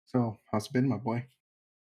So, how's it been, my boy?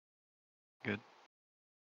 Good.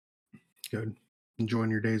 Good.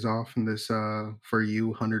 Enjoying your days off in this for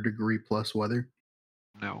you 100-degree plus weather?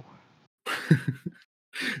 No,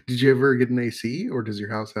 Did you ever get an AC, or does your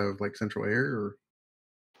house have like central air, or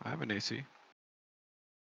I have an AC,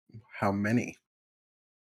 how many?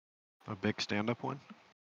 a big stand-up one.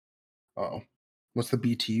 Oh. What's the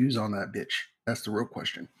BTUs on that bitch? That's the real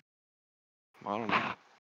question. I don't know.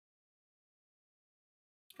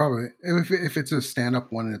 Probably if it's a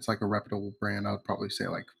stand-up one and it's like a reputable brand, I would probably say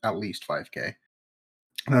like at least 5K.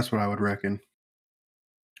 That's what I would reckon.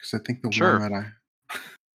 Because I think the one Sure. that I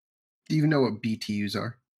do you even know what BTUs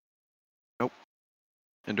are? Nope.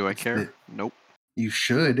 And do I It's care? the Nope. You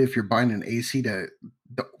should if you're buying an AC to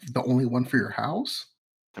the only one for your house.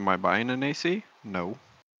 Am I buying an AC? No.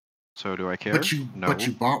 So do I But care? you No.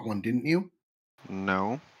 bought one, didn't you?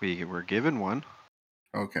 No. We were given one.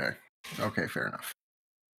 Okay. Okay, fair enough.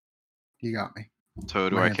 You got me. So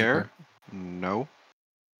do My I hands are care? clear. No.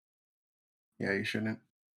 Yeah, you shouldn't.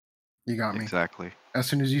 You got me. Exactly. As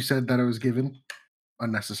soon as you said that it was given,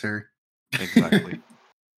 unnecessary. Exactly.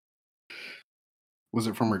 Was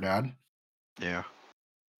it from her dad? Yeah.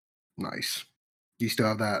 Nice. You still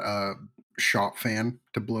have that shop fan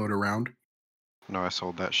to blow it around? No, I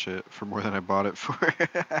sold that shit for more than I bought it for.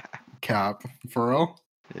 Cap. For real?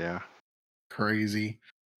 Yeah. Crazy.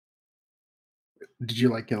 Did you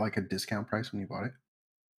like get like a discount price when you bought it?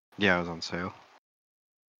 Yeah, it was on sale.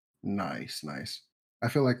 Nice, nice. I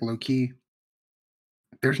feel like low key,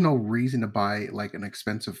 there's no reason to buy like an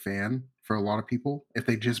expensive fan for a lot of people if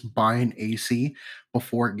they just buy an AC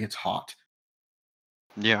before it gets hot.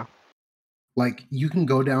 Yeah. Like you can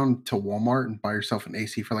go down to Walmart and buy yourself an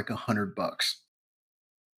AC for like $100.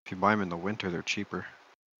 If you buy them in the winter, they're cheaper.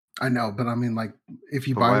 I know, but I mean, like if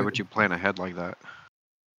you But why buy, would you plan ahead like that?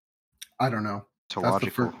 I don't know. It's That's the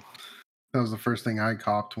illogical. first. That was the first thing I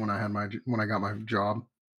copped when I got my job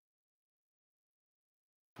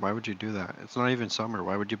Why would you do that? It's not even summer.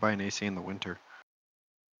 Why would you buy an AC in the winter?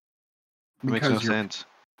 That makes no because sense.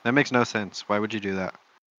 That makes no sense. Why would you do that?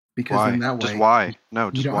 then Why? that Just way why? No,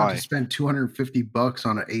 you just don't have to why? spend $250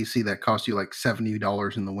 on an AC that costs you like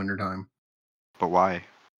 $70 in the wintertime. But why?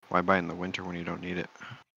 Why buy in the winter when you don't need it?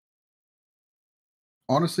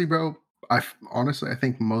 Honestly, bro, honestly I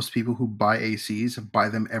think most people who buy ACs buy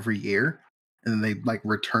them every year and then they like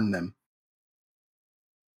return them.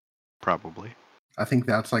 Probably. I think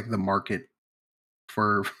that's like the market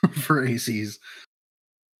for for ACs.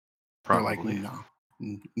 They're like, Probably.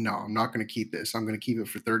 no, no, I'm not going to keep this. I'm going to keep it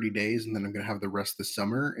for 30 days and then I'm going to have the rest of the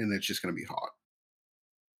summer and it's just going to be hot.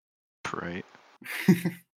 Right.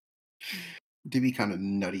 To be kind of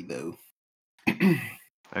nutty though. I'm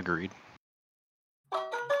Agreed.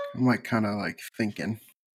 like kind of like thinking,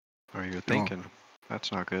 Or you're do I, thinking.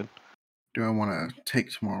 That's not good. do I want to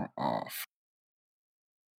take tomorrow off?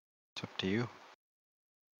 It's up to you.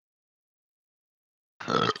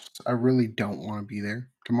 I really don't want to be there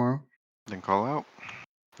tomorrow. Then call out.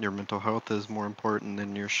 Your mental health is more important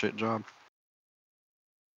than your shit job.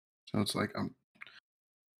 So it's like I'm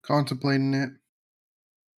contemplating it,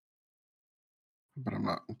 but I'm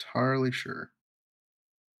not entirely sure.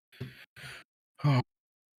 Oh,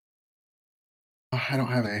 I don't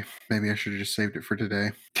have a. Maybe I should have just saved it for today.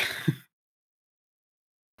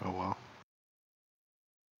 Oh well.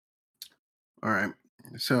 All right.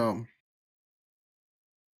 So,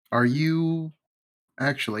 are you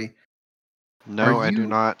actually? Are No, I do you?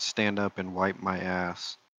 not stand up and wipe my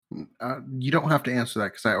ass. You don't have to answer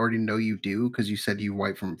that because I already know you do. Because you said you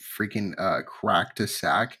wipe from freaking crack to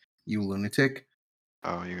sack. You lunatic.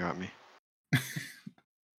 Oh, you got me.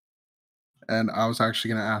 And I was actually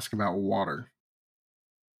going to ask about water.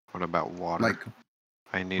 What about water? Like,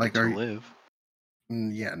 I need it like, to live.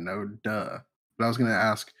 yeah, no, duh. But I was going to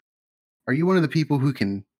ask, are you one of the people who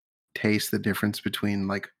can taste the difference between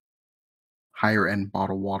like higher end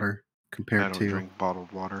bottled water I compared don't to drink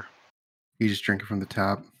bottled water. you just drink it from the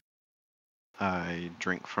tap? I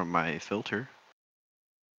drink from my filter.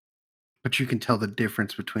 But you can tell the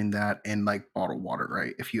difference between that and like bottled water,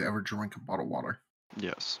 right? If you ever drink a bottled water.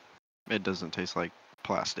 Yes. It doesn't taste like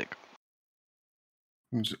plastic.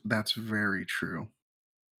 That's very true.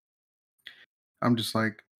 I'm just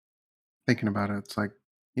like thinking about it. It's like,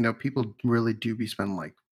 people really do be spending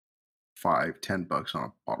like 5, $10 on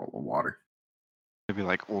a bottle of water. Maybe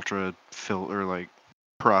like ultra filter, like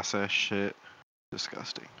processed shit.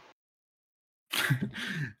 Disgusting.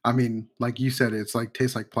 I mean, like you said, it's like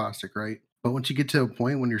tastes like plastic, right? But once you get to a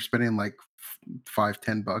point when you're spending like 5,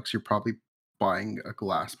 $10, you're probably buying a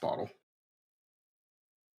glass bottle.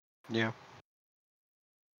 Yeah.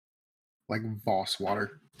 like Voss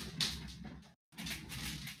water.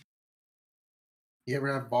 You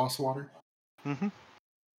ever have Voss water? Mm-hmm.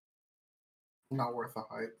 Not worth the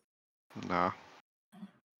hype. Nah.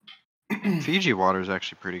 Fiji water is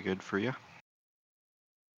actually pretty good for you.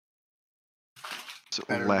 It's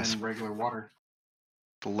Better than regular water.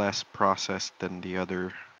 less processed than the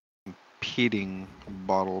other competing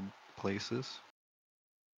bottled places.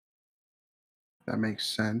 That makes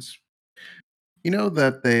sense. You know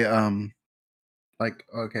that they like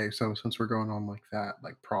okay, so since we're going on like that,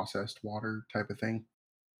 like processed water type of thing,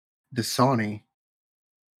 Dasani,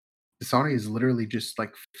 Dasani is literally just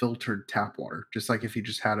like filtered tap water, just like if you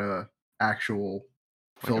just had a actual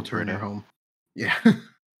Like a filter in your Brita. home. Yeah.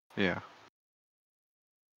 Yeah.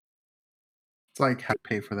 It's like how to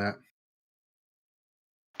pay for that.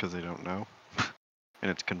 Because they don't know.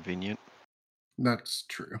 And it's convenient. That's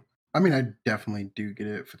true. I mean, I definitely do get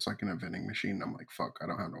it if it's like in a vending machine. I'm like, fuck, I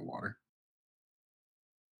don't have no water.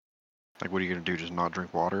 Like, what are you going to do? Just not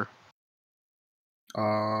drink water?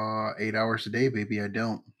 8 hours a day, baby. I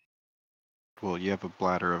don't. Well, you have a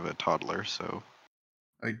bladder of a toddler, so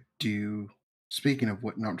I do. Speaking of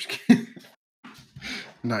what, no, I'm just kidding.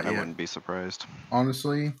 Not I yet. wouldn't be surprised.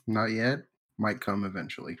 Honestly, not yet. Might come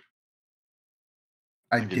eventually.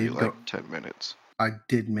 I I'll give you did like go. 10 minutes. I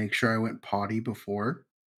did make sure I went potty before,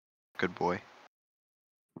 Good boy.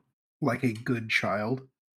 like a good child.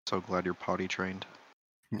 So glad you're potty trained.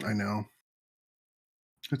 I know.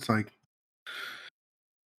 It's like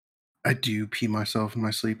I do pee myself in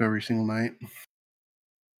my sleep every single night.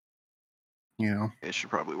 You know. You should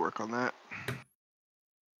probably work on that.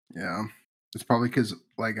 Yeah. It's probably because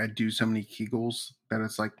like I do so many Kegels that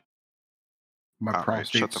it's like my All right,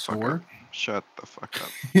 shut prostate's the fuck up. sore. Shut the fuck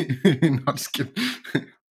up. Not just kidding.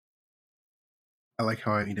 I like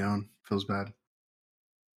how I eat down. Feels bad.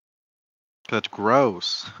 That's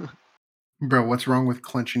gross. Do Bro, what's wrong with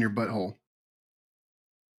clenching your butthole?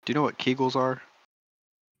 you know what Kegels are?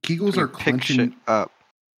 It's Kegels when you are pick shit clenching. up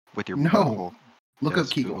with your No. butthole. Look up Yes,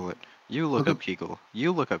 Kegel. Google it. You look Look up up. Kegel.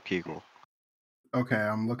 You look up Kegel. Okay,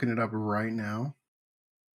 I'm looking it up right now.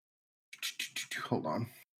 Hold on.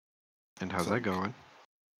 And It's how's that like, going?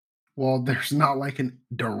 well, there's not like a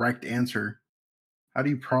direct answer. How do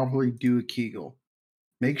you properly do a Kegel?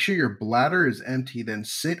 Make sure your bladder is empty, then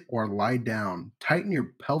sit or lie down. Tighten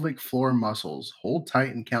your pelvic floor muscles. Hold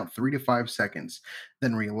tight and count 3 to 5 seconds.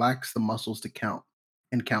 Then relax the muscles to count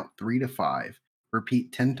and count 3 to 5.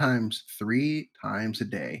 Repeat 10 times, 3 times a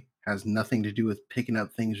day. Has nothing to do with picking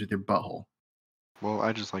up things with your butthole. Well,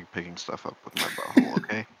 I just like picking stuff up with my butthole,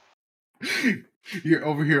 okay? You're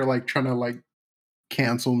over here like trying to like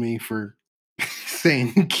cancel me for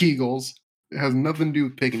saying Kegels. It has nothing to do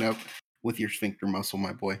with picking up with your sphincter muscle,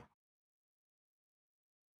 my boy.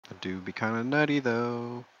 I do be kind of nutty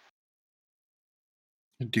though.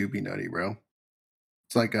 It do be nutty, bro.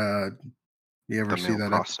 It's like you ever The see male that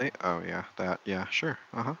prostate? Oh yeah, that yeah, sure.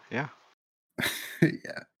 Uh-huh. Yeah.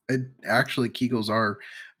 yeah. Actually, Kegels are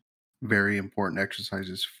very important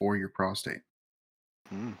exercises for your prostate.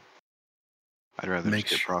 Mm. I'd rather just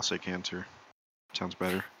Makes get prostate cancer. Sounds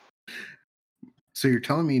better. so you're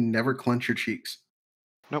telling me never clench your cheeks.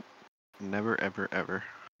 Nope. Never ever ever.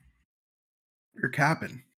 You're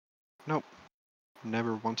capping. Nope.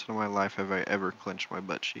 Never once in my life have I ever clenched my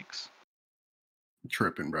butt cheeks.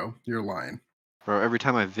 Tripping, bro. You're lying. Bro, every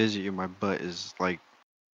time I visit you, my butt is like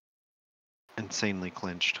insanely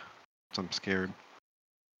clenched. So I'm scared.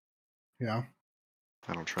 Yeah,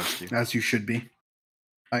 I don't trust you. as you should be.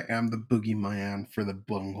 I am the boogeyman for the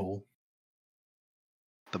bunghole.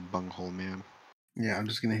 The bunghole man. Yeah, I'm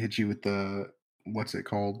just gonna hit you with the what's it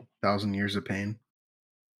called? 1,000 years of pain.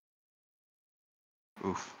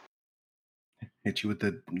 Oof. Hit you with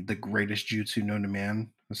the greatest jutsu known to man,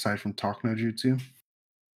 aside from talk no jutsu.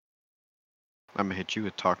 I'm gonna hit you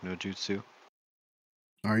with talk no jutsu.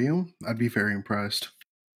 Are you? I'd be very impressed.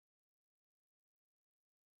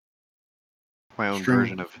 My own String.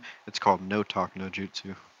 version of it's called no talk no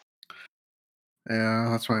jutsu. Yeah,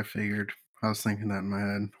 that's what I figured. I was thinking that in my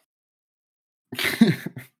head.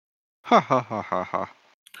 Ha ha ha ha ha.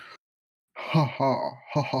 Ha ha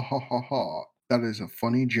ha ha ha ha ha. That is a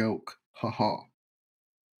funny joke. Ha ha.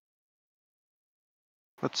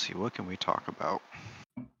 Let's see, what can we talk about?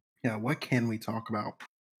 Yeah, what can we talk about?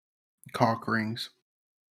 Cock rings.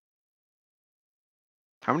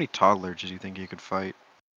 How many toddlers do you think you could fight?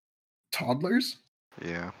 Toddlers?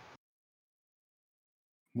 Yeah.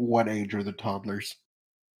 What age are the toddlers?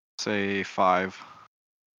 Say 5.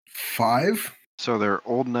 5? So they're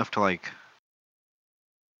old enough to like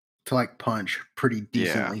To like punch pretty yeah.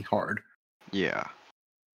 decently hard. Yeah.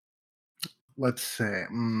 Let's say,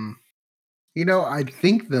 I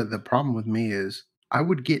think the problem with me is I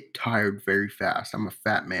would get tired very fast. I'm a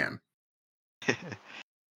fat man.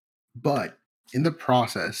 But in the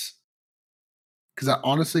process, because I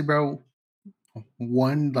honestly, bro,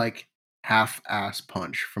 one like half-ass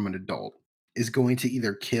punch from an adult is going to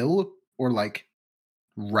either kill or like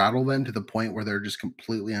rattle them to the point where they're just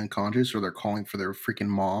completely unconscious or they're calling for their freaking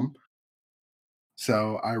mom.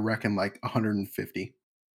 So I reckon like 150.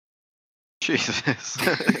 Jesus.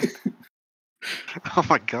 Oh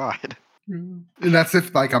my god. And that's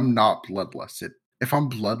if like I'm not bloodlusted. If I'm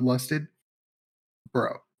bloodlusted,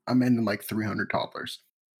 bro, I'm ending like 300 toddlers.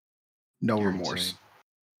 No You're insane. remorse.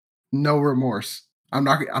 No remorse. I'm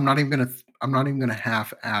not even gonna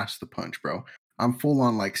half ass the punch, bro. I'm full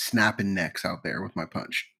on like snapping necks out there with my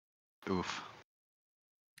punch. Oof.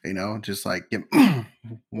 Just like get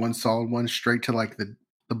one solid one straight to like the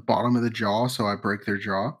bottom of the jaw, so I break their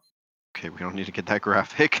jaw. Okay, we don't need to get that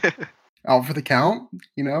graphic. Out for the count.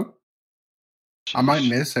 I might Sheesh.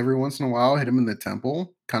 miss every once in a while, hit him in the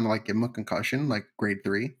temple, kind of like give him a concussion, like grade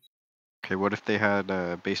 3. Okay, what if they had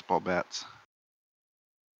baseball bats?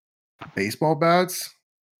 Baseball bats.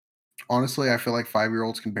 Honestly, I feel like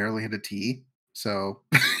 5-year-olds can barely hit a tee, so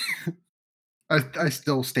I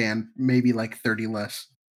still stand maybe like 30 less.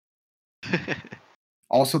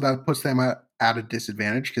 Also, that puts them at a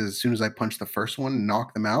disadvantage because as soon as I punch the first one and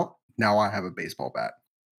knock them out, now I have a baseball bat.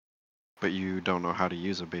 But you don't know how to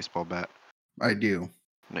use a baseball bat. I do.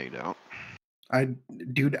 No, you don't. I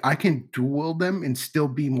Dude, I can duel them and still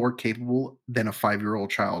be more capable than a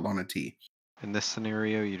 5-year-old child on a tee. In this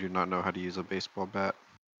scenario, you do not know how to use a baseball bat.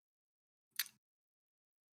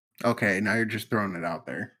 Okay, now you're just throwing it out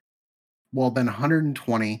there. Well, then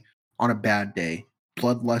 120 on a bad day,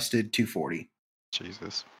 bloodlusted 240.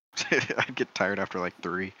 Jesus. I'd get tired after like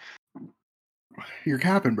three. You're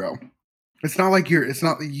capping, bro. It's not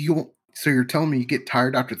that you so you're telling me you get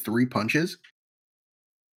tired after 3 punches?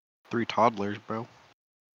 Three toddlers, bro.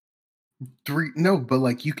 3 No, but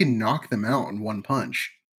like you can knock them out in one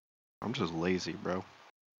punch. I'm just lazy, bro.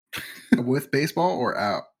 With baseball or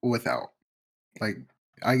out without? Like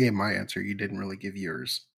I gave my answer, you didn't really give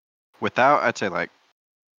yours. Without, I'd say like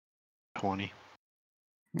 20.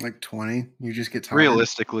 Like 20, you just get tired?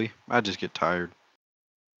 Realistically, I just get tired.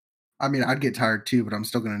 I mean, I'd get tired too, but I'm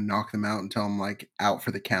still gonna knock them out until I'm like out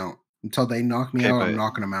for the count. Until they knock me Okay, out, I'm but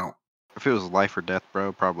knocking them out. if it was life or death,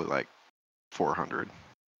 bro, probably like 400.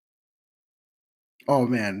 Oh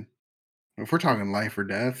man, if we're talking life or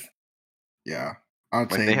death, yeah, I'd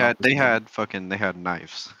Like say about the same. they had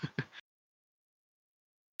knives.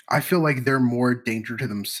 I feel like they're more danger to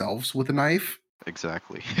themselves with a knife.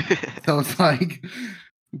 Exactly. So it's like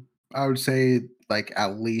I would say like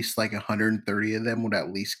at least like 130 of them would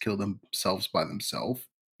at least kill themselves by themselves.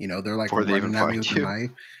 They're like Before they even running at me find with a you.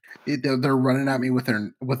 knife. They're running at me with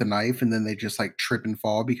a knife, and then they just like trip and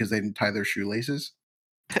fall because they didn't tie their shoelaces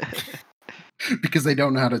because they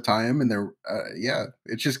don't know how to tie them, and they're yeah,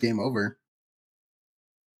 it's just game over.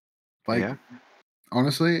 Like Yeah.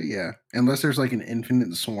 honestly, yeah. Unless there's like an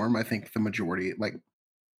infinite swarm, I think the majority, like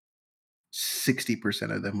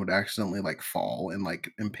 60% of them would accidentally like fall and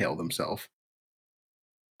like impale themselves.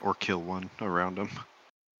 Or kill one around them.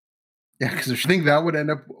 Yeah, because I think that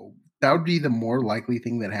would be the more likely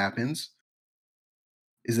thing that happens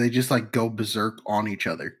is they just like go berserk on each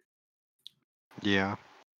other. Yeah.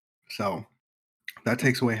 So that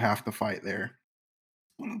takes away half the fight there.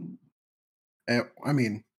 I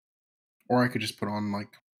mean, or I could just put on like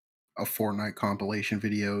a Fortnite compilation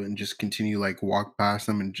video and just continue like walk past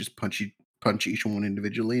them and just punch each one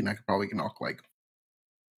individually, and I could probably knock like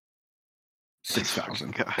This fucking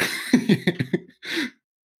 6,000. guy.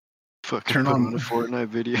 Fucking turn put on on a Fortnite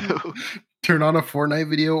video. turn on a Fortnite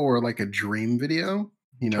video or like a Dream video.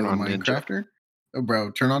 Turn The on Ninja. Minecrafter. Oh,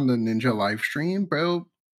 bro, turn on the Ninja live stream, bro.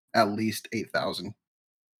 At least 8,000.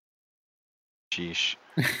 Sheesh.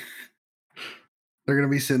 They're gonna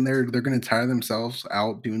be sitting there. They're gonna tire themselves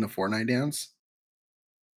out doing the Fortnite dance.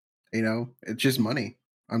 It's just money.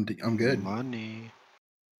 I'm good. Money.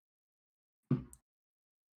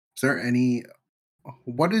 Is there any?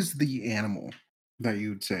 What is the animal that you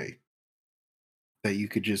would say that you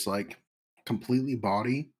could just like completely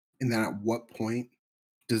body, and then at what point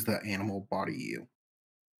does the animal body you?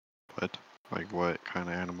 What? Like what kind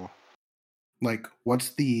of animal? Like, what's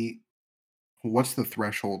the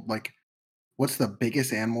threshold? Like, what's the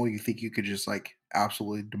biggest animal you think you could just like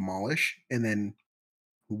absolutely demolish, and then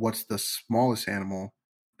what's the smallest animal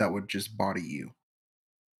that would just body you?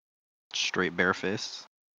 Straight bare fists.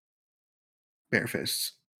 Bare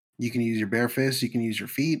fists. You can use your bare fists. You can use your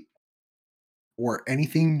feet or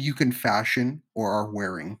anything you can fashion or are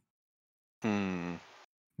wearing. Hmm.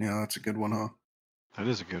 Yeah, that's a good one, huh? That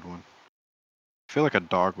is a good one. I feel like a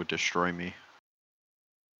dog would destroy me.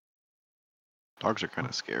 Dogs are kind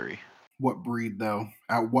of scary. What breed, though?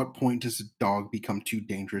 At what point does a dog become too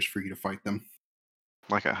dangerous for you to fight them?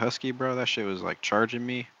 Like a husky, bro. That shit was like charging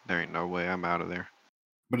me. There ain't no way I'm out of there.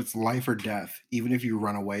 But it's life or death. Even if you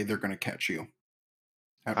run away, they're going to catch you.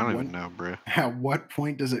 I At don't even what know, bro. at what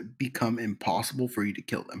point does it become impossible for you to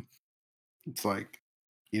kill them? It's like,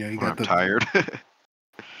 you When got I'm the tired.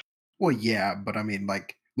 well, yeah, but I mean,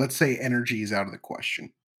 like, let's say energy is out of the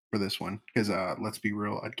question for this one, because let's be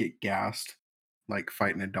real, I'd get gassed, like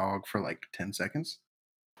fighting a dog for like 10 seconds.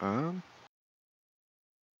 um,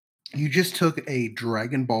 You just took a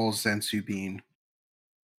Dragon Ball Sensu bean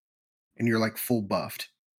and you're like full buffed,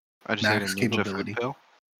 I just ate a max ninja food capability. pill.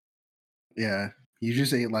 Yeah, you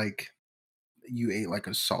just ate like you ate like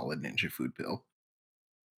a solid ninja food pill,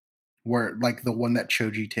 where like the one that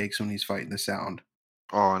Choji takes when he's fighting the sound.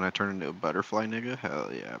 Oh, and I turned into a butterfly nigga?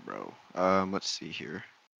 Hell yeah, bro. Let's see here.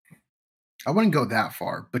 I wouldn't go that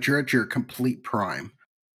far, but you're at your complete prime.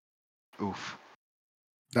 Oof.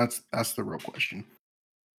 That's the real question.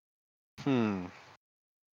 Hmm.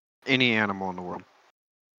 Any animal in the world.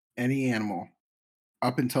 Any animal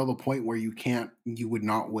up until the point where you would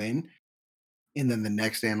not win, and then the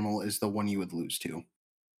next animal is the one you would lose to.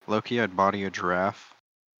 Loki, I'd body a giraffe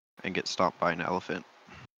and get stopped by an elephant.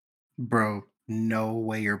 Bro, no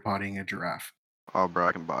way you're bodying a giraffe. Oh, bro,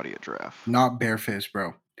 I can body a giraffe. Not barefist,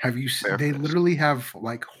 bro. Bare They fist. literally have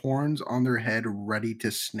like horns on their head ready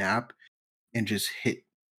to snap and just hit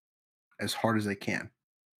as hard as they can.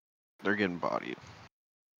 They're getting bodied.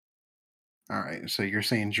 All right, so you're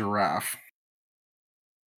saying giraffe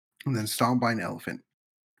and then stomped by an elephant.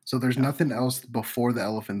 So there's Yeah. nothing else before the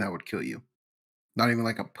elephant that would kill you. Not even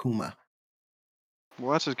like a puma.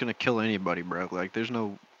 Well, that's just gonna kill anybody, bro. Like, there's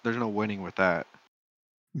no winning with that.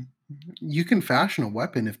 You can fashion a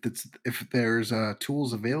weapon if there's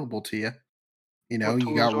tools available to you. You know, What you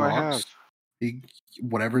tools got do I have? rocks, you,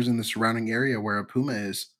 whatever's in the surrounding area where a puma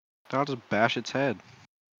is. I'll just bash its head.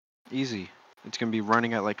 Easy. It's gonna be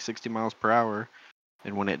running at like 60 miles per hour,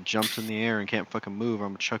 and when it jumps in the air and can't fucking move, I'm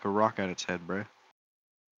gonna chuck a rock at its head, bro.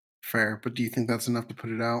 Fair, but do you think that's enough to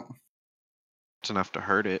put it out? It's enough to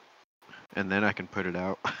hurt it, and then I can put it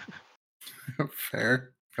out.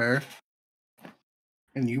 Fair, fair.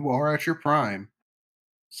 And you are at your prime,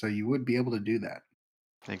 so you would be able to do that.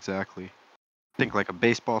 Exactly. Think like a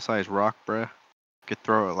baseball-sized rock, bruh. Could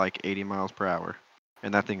throw it like 80 miles per hour,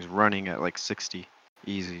 and that thing's running at like 60.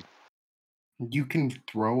 Easy. You can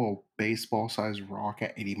throw a baseball-sized rock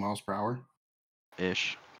at 80 miles per hour.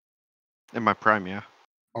 Ish. In my prime, yeah.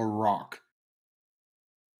 A rock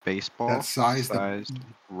that size, Baseball-sized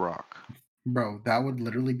rock. bro, that would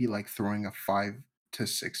literally be like throwing a 5 to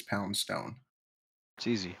 6 pound stone. It's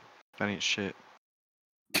easy. That ain't shit.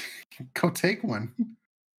 Go take one.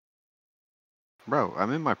 Bro,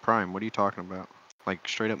 I'm in my prime. What are you talking about? Like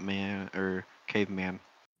straight up man or caveman.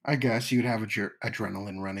 I guess you'd have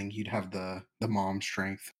adrenaline running. You'd have the mom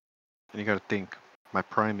strength. And you gotta think, my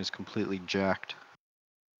prime is completely jacked.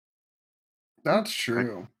 That's Right?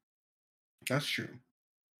 true. That's true.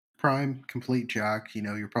 Prime, complete jack. You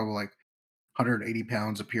know, you're probably like 180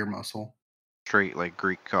 pounds of pure muscle. Straight like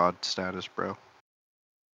Greek god status, bro.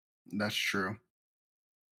 That's true.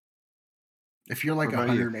 If you're What like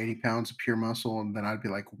about you? 180 pounds of pure muscle, then I'd be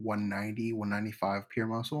like 190, 195 pure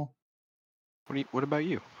muscle. What about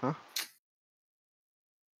you? Huh?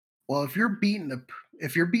 Well, if you're beating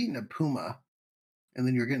a puma and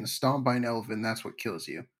then you're getting stomped by an elephant, that's what kills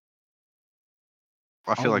you.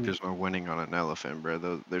 I feel like Oh, there's no winning on an elephant,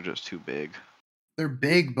 bro. They're just too big. they're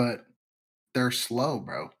big, but they're slow,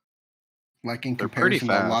 bro. Like in They're pretty comparison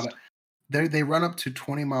to a lot fast. of they run up to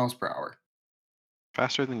 20 miles per hour.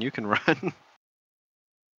 Faster than you can run.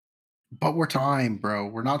 But we're time, bro.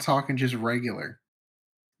 We're not talking just regular.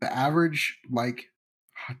 The average like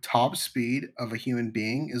top speed of a human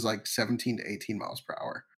being is like 17 to 18 miles per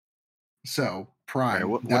hour. So, Alright, prime,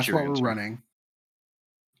 what's that's your what we're answer? running.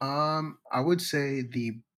 I would say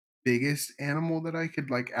the biggest animal that I could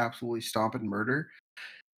like absolutely stomp and murder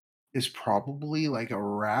is probably like a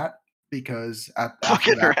rat because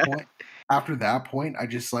Fucking rat, after that point, I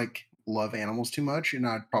just like love animals too much and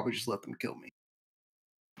I'd probably just let them kill me.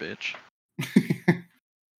 bitch.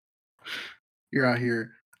 You're out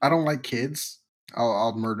here. I don't like kids.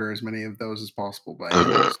 I'll murder as many of those as possible, but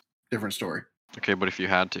animals, different story. Okay, but if you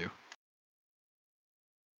had to,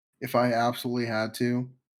 If I absolutely had to,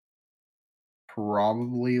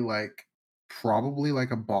 probably like probably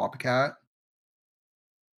like a bobcat.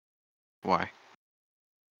 why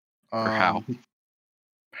or how? Um,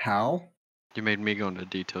 how? You made me go into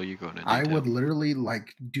detail. You go into I detail. would literally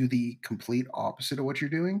like do the complete opposite of what you're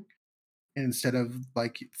doing. And instead of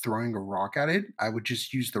like throwing a rock at it, I would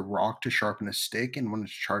just use the rock to sharpen a stick. And when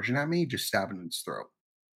it's charging at me, just stab it in its throat.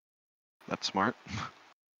 That's smart.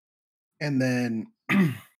 And then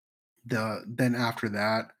then after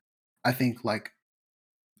that, I think like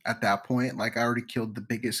at that point, like I already killed the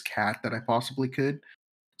biggest cat that I possibly could.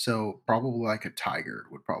 So probably like a tiger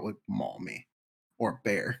would probably maul me or a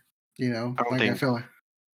bear. You know, I don't like I think feel like,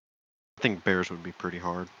 I think bears would be pretty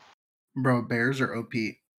hard. bro, bears are OP.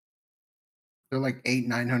 They're like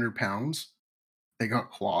 900 pounds. They got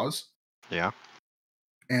claws. Yeah.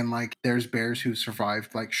 And like there's bears who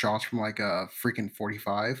survived like shots from like a freaking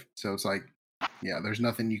 45. So it's like, yeah, there's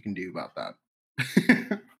nothing you can do about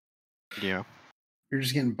that. Yeah. You're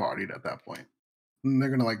just getting bodied at that point. And they're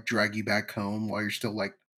gonna like drag you back home while you're still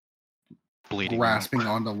like Bleeding out. grasping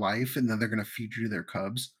onto life, and then they're gonna feed you their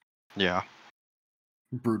cubs. Yeah.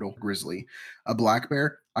 Brutal, grizzly. A black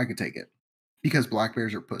bear, I could take it because black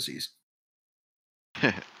bears are pussies.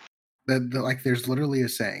 Like, there's literally a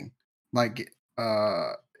saying, like,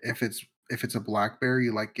 if it's a black bear,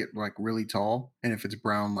 you like get like really tall, and if it's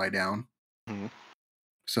brown, lie down. Mhm.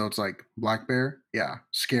 So it's like black bear, yeah,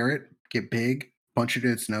 scare it, get big, punch it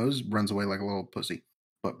in its nose, runs away like a little pussy.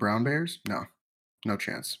 But brown bears, no, no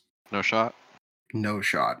chance, No shot. no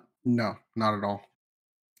shot, no, not at all.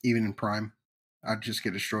 Even in prime, I'd just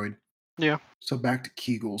get destroyed. Yeah. So back to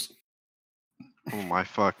Kegels. Oh my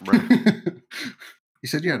fuck, bro. You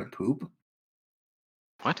said you had to poop.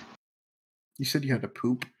 What? You said you had to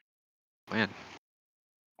poop, Man.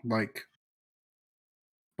 like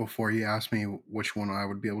before you asked me which one I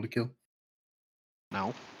would be able to kill.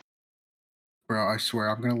 No. Bro, I swear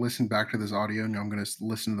I'm gonna listen back to this audio and I'm gonna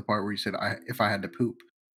listen to the part where you said if I had to poop.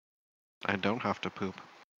 I don't have to poop.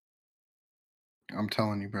 I'm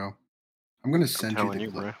telling you, bro. I'm gonna I'm send you telling the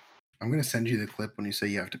you, clip. bro. I'm gonna send you the clip when you say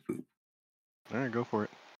you have to poop. All right, go for it.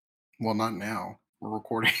 Well, not now. We're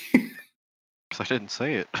recording. Because I didn't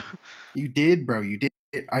say it. You did, bro. You did.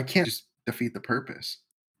 I can't just defeat the purpose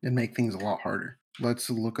and make things a lot harder. Let's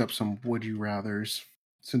look up some would you rathers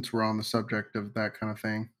since we're on the subject of that kind of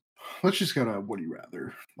thing. Let's just go to would you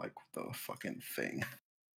rather, like the fucking thing,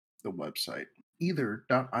 the website,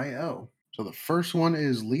 either.io. So the first one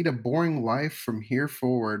is lead a boring life from here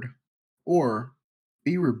forward, or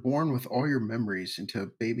be reborn with all your memories into a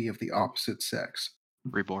baby of the opposite sex.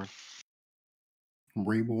 Reborn.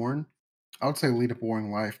 Reborn? I would say lead a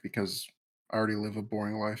boring life because I already live a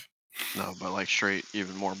boring life. No, but like straight,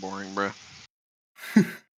 even more boring, bro.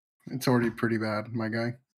 It's already pretty bad, my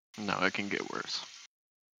guy. No, it can get worse.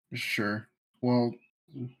 Sure. Well,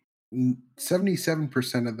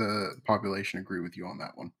 77% of the population agree with you on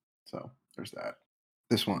that one. So there's that.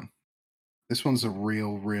 This one. This one's a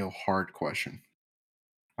real hard question.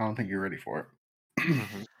 I don't think you're ready for it.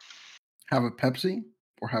 Hmm. Have a Pepsi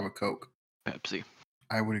or have a Coke? Pepsi.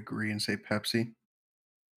 I would agree and say Pepsi.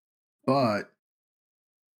 But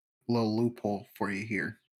little loophole for you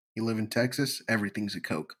here. You live in Texas, everything's a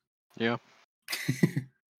Coke. Yeah.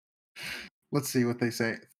 Let's see what they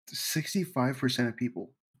say. 65% of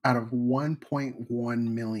people out of 1.1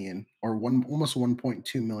 million or almost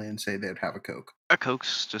 1.2 million say they'd have a Coke. A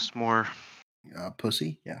Coke's just more.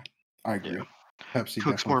 Pussy? Yeah, I Yeah. agree. Pepsi Coke's definitely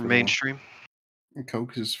more for the one. mainstream.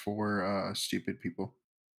 Coke is for stupid people.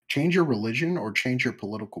 Change your religion or change your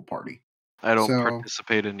political party. I don't So,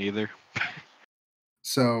 participate in either.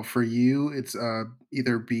 so for you, it's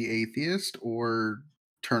either be atheist or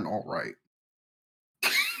turn alt right.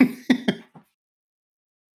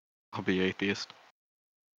 I'll be atheist.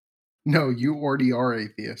 No, you already are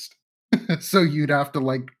atheist. So you'd have to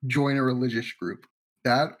like join a religious group.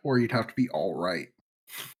 That or you'd have to be all right.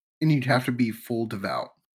 And you'd have to be full devout.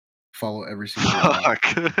 Follow every single law.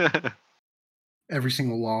 Fuck. Every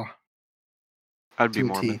single law I'd be to a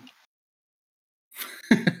Mormon.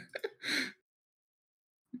 T.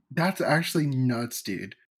 That's actually nuts,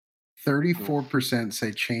 dude. 34%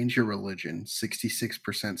 say change your religion.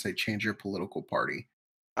 66% say change your political party.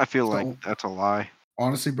 I feel like So that's a lie.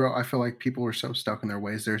 honestly, bro, I feel like people are so stuck in their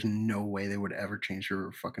ways. There's no way they would ever change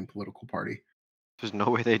their fucking political party. There's no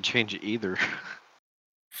way they'd change it either.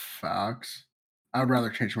 Facts. I'd rather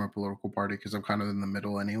change my political party because I'm kind of in the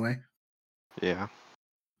middle anyway. Yeah.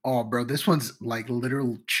 Oh, bro, this one's like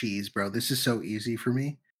literal cheese, bro. This is so easy for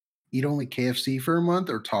me. Eat only KFC for a month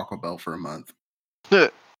or Taco Bell for a month.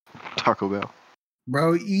 Taco Bell.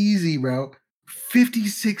 Bro, easy, bro.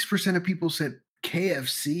 56% of people said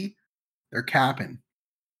KFC. They're capping.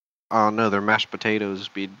 Oh no, their mashed potatoes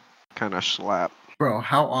be kind of slap Bro,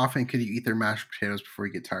 how often could you eat their mashed potatoes before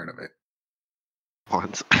you get tired of it?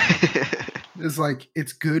 once. It's like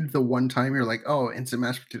it's good the one time you're like, "Oh, instant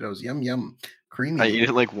mashed potatoes, yum yum, I creamy." eat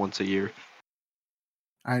it like once a year.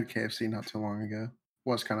 I had KFC not too long ago.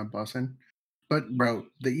 Was kind of bussin'. But bro,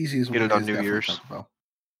 the easiest Get one it on is New definitely Year's. Taco Bell.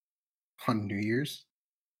 On New Year's?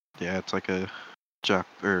 Yeah, it's like a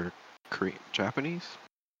Korean Japanese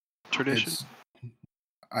tradition. It's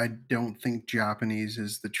I don't think Japanese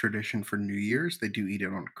is the tradition for New Year's. They do eat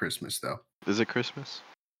it on Christmas though. Is it Christmas?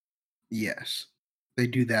 Yes. They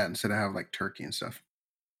do that instead of have like turkey and stuff.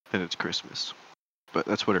 Then it's Christmas. But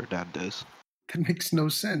that's what her dad does. That makes no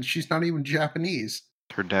sense. She's not even Japanese.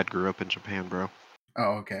 Her dad grew up in Japan, bro.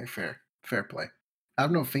 Oh, okay, fair. Fair play.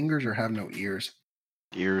 Have no fingers or have no ears.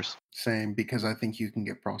 Years. Same, because I think you can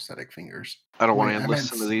get prosthetic fingers. I don't want Wait, to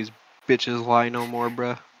listen to these bitches lie no more,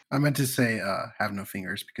 bruh. I meant to say have no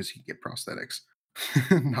fingers because you can get prosthetics,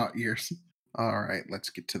 not ears. All right, let's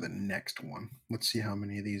get to the next one. Let's see how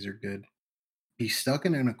many of these are good. Be stuck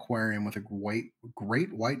in an aquarium with a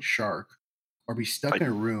great white shark, or be stuck Like in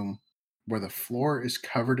a room where the floor is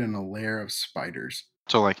covered in a layer of spiders.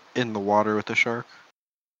 so, like in the water with the shark.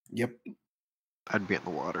 Yep, I'd be in the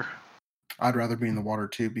water. I'd rather be in the water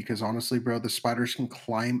too because honestly, bro, the spiders can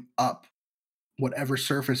climb up whatever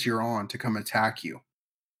surface you're on to come attack you.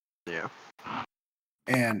 Yeah.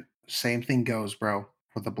 And same thing goes, bro.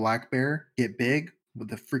 With the black bear, get big. With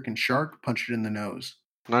the freaking shark, punch it in the nose.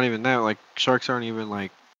 Not even that. Like sharks aren't even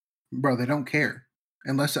like. Bro, they don't care.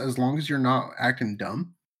 Unless as long as you're not acting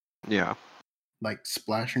dumb, Yeah. like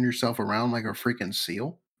splashing yourself around like a freaking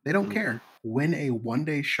seal, they don't Mhm. care. Win a 1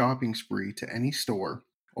 day shopping spree to any store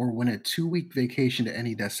or win a 2 week vacation to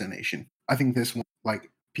any destination. I think this one, like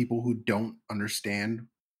people who don't understand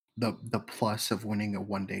the plus of winning a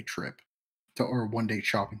 1 day trip to or a 1 day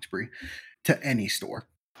shopping spree to any store.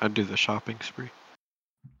 I'd do the shopping spree.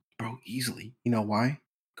 Bro, easily. You know why?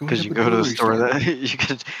 Go hit Because up you a go to a jewelry store store. that you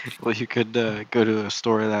could. Well, you could go to a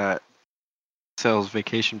store that sells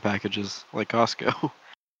vacation packages, like Costco.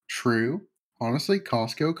 True. Honestly,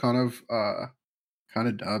 Costco kind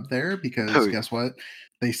of dubbed there Oh because yeah. guess what?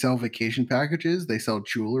 They sell vacation packages, they sell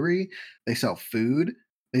jewelry, they sell food,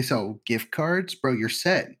 they sell gift cards. Bro, you're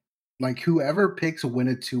set. Like whoever picks win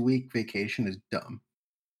a 2 week vacation is dumb.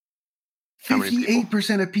 How many people?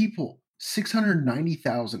 58% of people,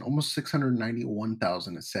 690,000, almost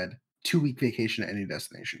 691,000 it said 2 week vacation to any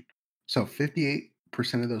destination. So 58%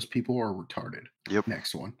 of those people are retarded. Yep.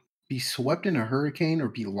 Next one. Be swept in a hurricane or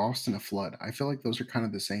be lost in a flood. I feel like those are kind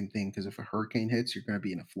of the same thing because if a hurricane hits, you're going to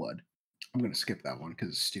be in a flood. I'm going to skip that one because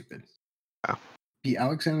it's stupid. Yeah. Be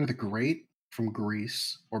Alexander the Great from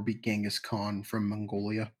Greece or be Genghis Khan from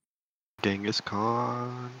Mongolia. Genghis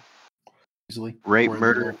Khan. Easily. Rape, We're in the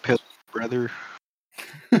murder, low. and pill, brother.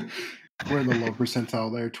 We're in the low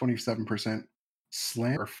percentile there, 27%.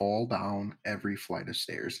 Slam or fall down every flight of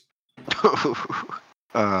stairs.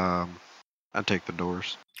 I'd take the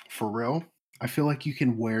doors. For real, I feel like you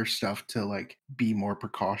can wear stuff to like be more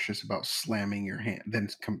precautious about slamming your hand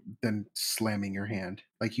than slamming your hand.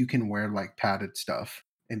 Like you can wear like padded stuff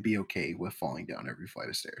and be okay with falling down every flight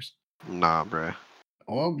of stairs. Nah, bruh.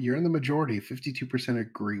 Well, you're in the majority. 52%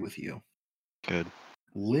 agree with you. Good.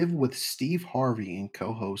 Live with Steve Harvey and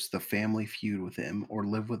co-host The Family Feud with him, or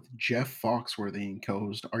live with Jeff Foxworthy and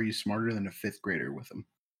co-host Are You Smarter Than a Fifth Grader with him.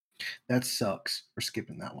 That sucks. We're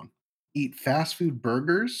skipping that one. Eat fast food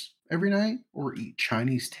burgers every night or eat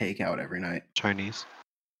Chinese takeout every night. Chinese.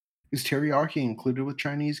 Is teriyaki included with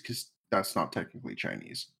Chinese? Because that's not technically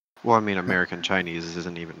Chinese. Well, I mean, No. American Chinese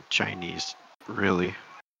isn't even Chinese, really.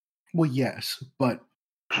 Well, yes, but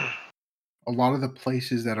a lot of the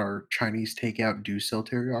places that are Chinese takeout do sell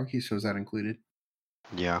teriyaki, so is that included?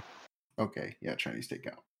 Yeah. Okay, yeah, Chinese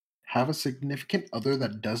takeout. Have a significant other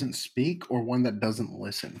that doesn't speak or one that doesn't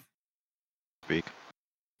listen. Speak.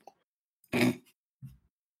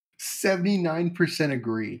 79%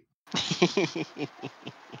 agree.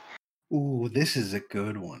 Ooh, this is a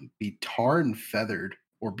good one. Be tarred and feathered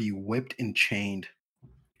or be whipped and chained.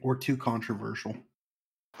 Or too controversial.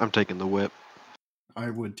 I'm taking the whip. I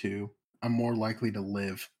would too. I'm more likely to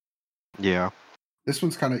live. Yeah. This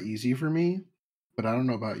one's kind of easy for me, but I don't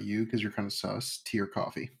know about you because you're kind of sus. Tea or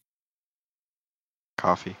coffee?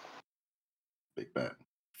 Coffee. Big bet.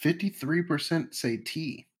 53% say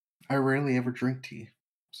tea. I rarely ever drink tea.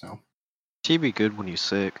 So, Tea be good when you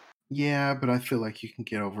sick. yeah, but I feel like you can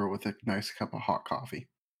get over it with a nice cup of hot coffee.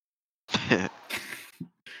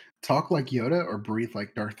 Talk like Yoda or breathe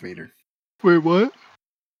like Darth Vader? Wait, what?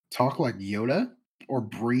 Talk like Yoda or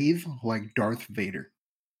breathe like Darth Vader?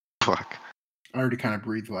 Fuck. I already kind of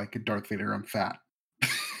breathe like a Darth Vader. I'm fat.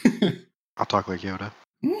 I'll talk like Yoda.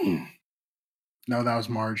 No, that was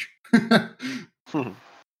Marge.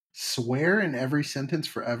 Swear in every sentence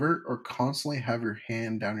forever or constantly have your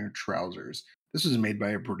hand down your trousers. This was made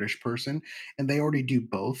by a British person, and they already do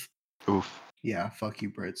both. Oof. Yeah, fuck you,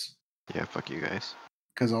 Brits. Yeah, fuck you guys.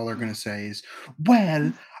 Because all they're going to say is,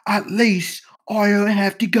 well, at least I don't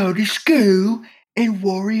have to go to school and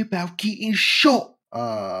worry about getting shot.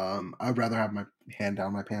 I'd rather have my hand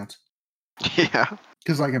down my pants. Yeah.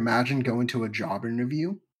 Because, like, imagine going to a job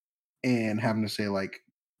interview and having to say, like,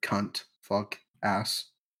 cunt, fuck, ass,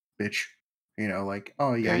 bitch. Like,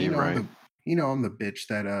 oh yeah, Yeah, you're right. I'm the bitch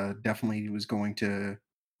that definitely was going to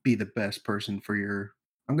be the best person for your.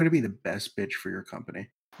 I'm going to be the best bitch for your company.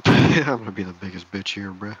 I'm gonna be the biggest bitch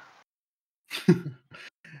here, bruh.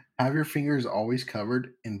 Have your fingers always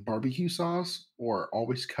covered in barbecue sauce or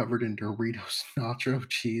always covered in Doritos nacho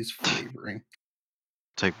cheese flavoring?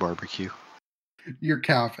 Take barbecue. You're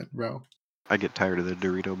capping, bro. I get tired of the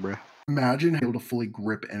Dorito, bruh. Imagine able to fully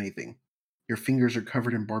grip anything. Your fingers are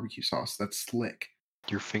covered in barbecue sauce. That's slick.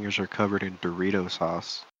 Your fingers are covered in Dorito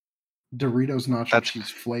sauce. Doritos nacho That's cheese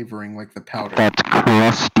flavoring like the powder. that's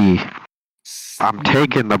crusty. I'm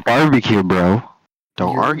taking the barbecue, bro.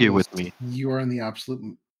 Don't You're in argue this. with me. You are in the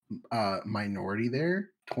absolute minority there.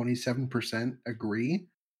 27% agree.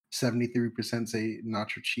 73% say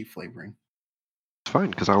nacho cheese flavoring. It's fine,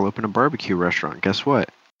 because I'll open a barbecue restaurant. Guess what?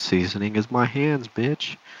 Seasoning is my hands,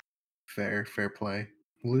 bitch. Fair play.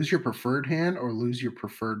 Lose your preferred hand or lose your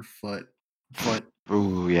preferred foot. Foot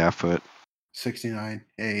Ooh, yeah, foot. 69.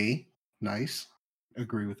 A. Nice.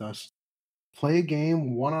 Agree with us. Play a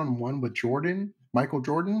game one on one with Jordan, Michael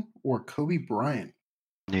Jordan, or Kobe Bryant.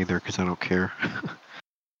 Neither, because I don't care.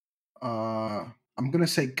 I'm gonna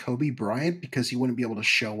say Kobe Bryant because he wouldn't be able to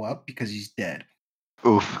show up because he's dead.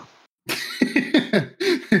 Oof.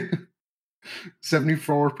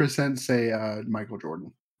 74% say Michael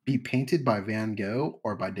Jordan. Be painted by Van Gogh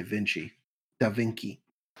or by Da Vinci. Da Vinci.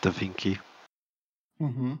 Da Vinci.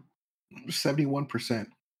 71%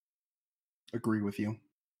 agree with you.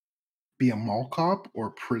 Be a mall cop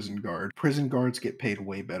or prison guard. Prison guards get paid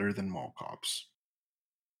way better than mall cops.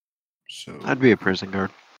 So I'd be a prison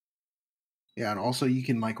guard. yeah, and also you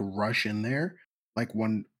can like rush in there, like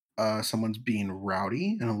when someone's being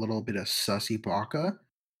rowdy and a little bit of sussy baka,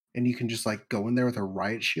 and you can just like go in there with a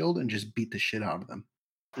riot shield and just beat the shit out of them.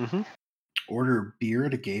 Hmm. Order a beer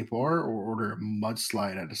at a gay bar or order a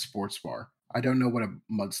mudslide at a sports bar. I don't know what a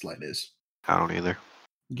mudslide is. I don't either.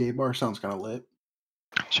 Gay bar sounds kind of lit.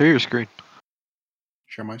 Share your screen.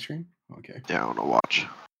 Share my screen. Okay. Yeah, I want to watch.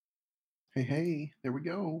 Hey, there we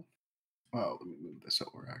go. Oh, let me move this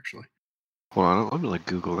over actually. Hold on, let me like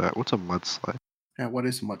Google that. What's a mudslide? Yeah, what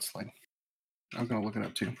is a mudslide? I'm gonna look it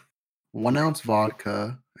up too. 1 ounce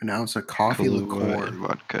vodka, an ounce of coffee Kahlua liqueur, and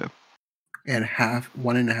vodka. and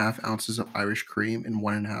 1.5 ounces of Irish cream and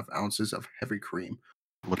 1.5 ounces of heavy cream.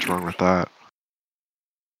 What's wrong with that?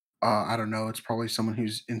 I don't know. It's probably someone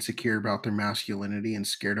who's insecure about their masculinity and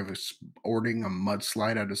scared of ordering a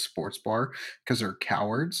mudslide at a sports bar because they're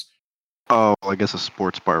cowards. Oh, well, I guess a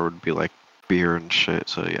sports bar would be like beer and shit.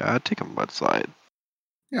 So yeah, I'd take a mudslide.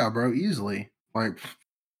 Yeah, bro, easily. Like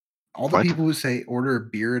all the What? people who say order a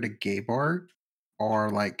beer at a gay bar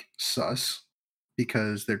are like sus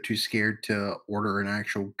because they're too scared to order an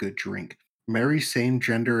actual good drink. Marry same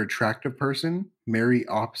gender attractive person, marry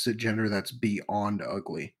opposite gender that's beyond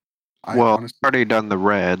ugly. I Well, honestly already done the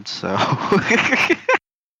red, so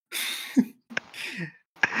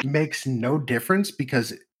makes no difference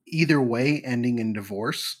because either way ending in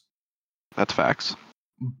divorce. that's facts.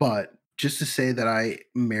 But just to say that I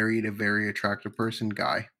married a very attractive person,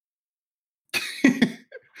 guy.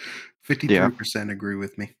 Yeah. 53% agree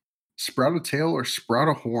with me. Sprout a tail or sprout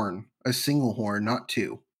a horn? A single horn, not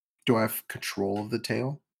two. Do I have control of the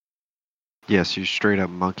tail? Yes, you straight up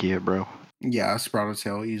monkey it, bro. Yeah, sprout a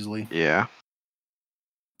tail easily. Yeah.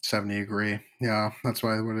 70 agree. Yeah, that's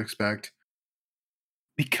what I would expect.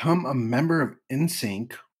 Become a member of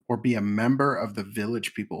NSYNC or be a member of the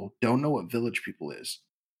Village People. Don't know what Village People is.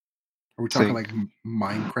 Are we talking Think. like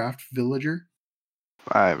Minecraft Villager?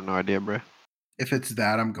 I have no idea, bro. If it's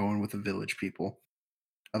that, I'm going with the Village People.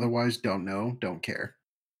 Otherwise, don't know, don't care.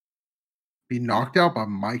 Be knocked out by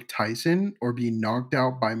Mike Tyson or be knocked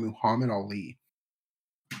out by Muhammad Ali.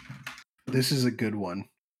 This is a good one.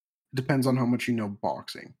 Depends on how much you know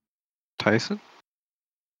boxing. Tyson?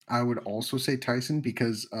 I would also say Tyson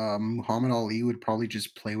because Muhammad Ali would probably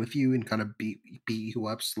just play with you and kind of beat you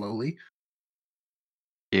up slowly.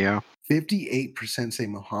 Yeah. 58% say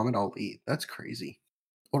Muhammad Ali. That's crazy.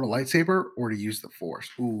 Or a lightsaber or to use the force.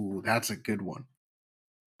 Ooh, that's a good one.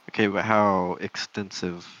 Okay, but how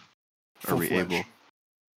extensive are Full we able? fledged.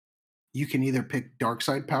 You can either pick dark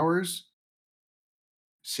side powers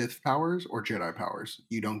Sith powers or Jedi powers.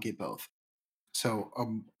 You don't get both. So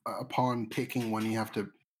upon picking one, you have to.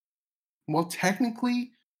 Well,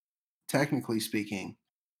 technically speaking,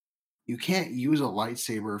 you can't use a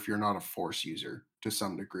lightsaber if you're not a Force user to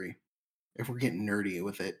some degree. If we're getting nerdy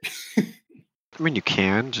with it, I mean, you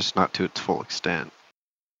can, just not to its full extent.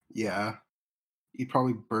 yeah, you'd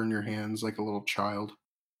probably burn your hands like a little child.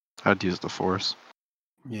 I'd use the Force.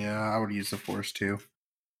 Yeah, I would use the Force too.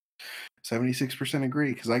 76%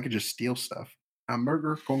 agree because I could just steal stuff.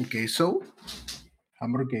 Hamburger con queso.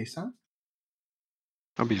 Hamburguesa.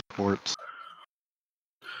 I'd be sports.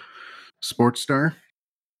 Sports star.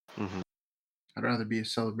 Hmm. I'd rather be a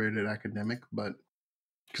celebrated academic, but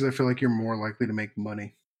because I feel like you're more likely to make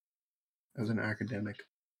money as an academic.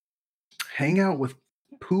 Hang out with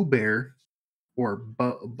Pooh Bear or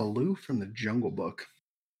Baloo from the Jungle Book.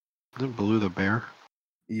 Isn't Baloo the bear?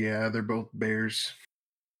 Yeah, they're both bears.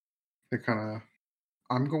 They're kind of.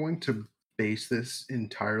 I'm going to base this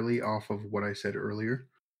entirely off of what I said earlier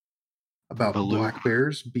about Baloo. black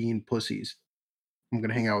bears being pussies. I'm going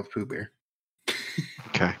to hang out with Pooh Bear.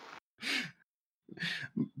 Okay.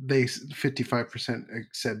 They 55%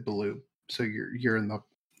 said Baloo, so you're in the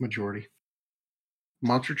majority.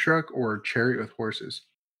 Monster truck or chariot with horses?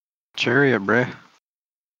 Chariot, bruh.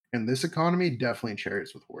 In this economy, definitely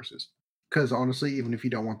chariots with horses. Because honestly, even if you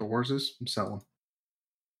don't want the horses, sell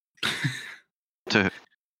them. To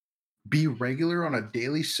Be regular on a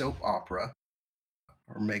daily soap opera,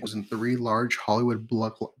 or make in 3 large Hollywood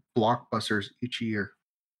blockbusters each year.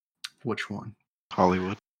 Which one?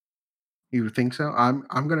 Hollywood. You think so? I'm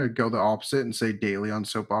gonna go the opposite and say daily on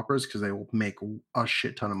soap operas because they will make a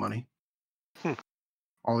shit ton of money. Hmm.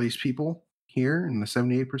 All these people here in the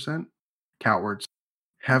 78%, cowards.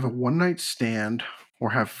 Have a one night stand or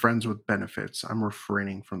have friends with benefits? I'm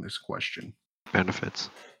refraining from this question. Benefits.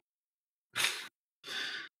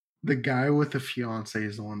 The guy with the fiance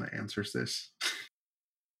is the one that answers this.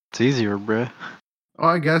 It's easier, bruh. Well,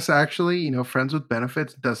 I guess actually, friends with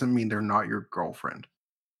benefits doesn't mean they're not your girlfriend.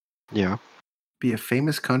 Yeah. Be a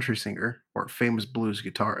famous country singer or a famous blues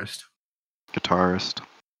guitarist. Guitarist.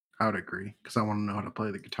 I would agree because I want to know how to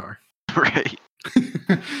play the guitar. Right.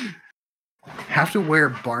 Have to wear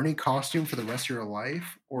a Barney costume for the rest of your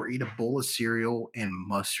life or eat a bowl of cereal and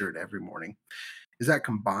mustard every morning. Is that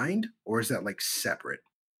combined or is that like separate?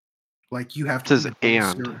 Like you have It to says eat a bowl of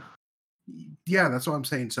and. cereal. Yeah, that's what I'm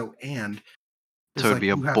saying. So and So it's it'd like be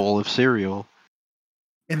a you have bowl of cereal.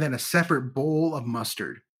 and then a separate bowl of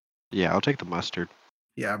mustard. Yeah, I'll take the mustard.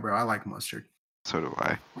 Yeah, bro, I like mustard. So do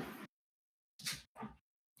I.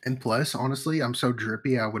 And plus, honestly, I'm so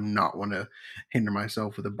drippy, I would not want to hinder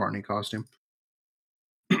myself with a Barney costume.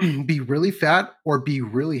 Be really fat or be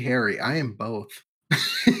really hairy. I am both.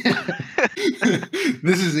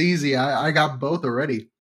 This is easy. I got both already.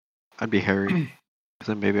 I'd be hairy. Because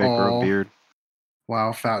then maybe I'd grow a Oh, beard.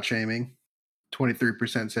 wow. Fat shaming.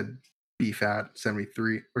 23% said be fat.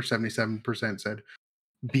 73 or 77% said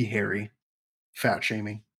be hairy. Fat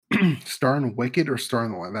shaming. Star in Wicked or Star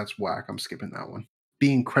in the Line? That's whack. I'm skipping that one.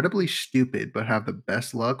 Be incredibly stupid but have the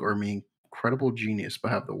best luck or be incredible genius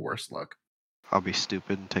but have the worst luck? I'll be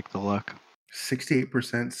stupid and take the luck.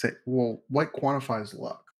 68% say, well, what quantifies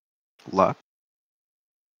luck? Luck?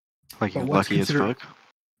 Like But you're what's lucky as considered fuck?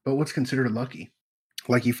 but what's considered lucky?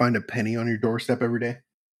 Like you find a penny on your doorstep every day?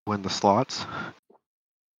 Win the slots.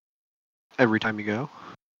 Every time you go.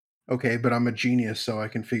 Okay, but I'm a genius so I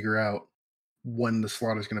can figure out when the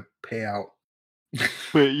slot is going to pay out.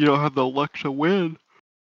 But you don't have the luck to win.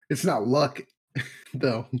 It's not luck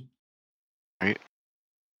though. Right.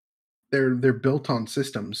 They're built on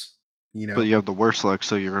systems, you But know. you have the worst luck,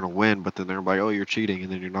 so you're gonna win, but then they're like, oh, you're cheating,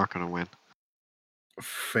 and then you're not gonna win.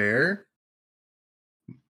 Fair.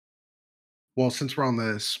 Well, since we're on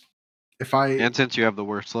this, if I And since you have the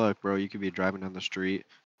worst luck, bro, you could be driving down the street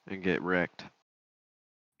and get wrecked.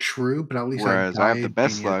 true, but at least I Whereas I die have the a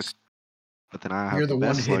best luck, genius. but then I You're have the the one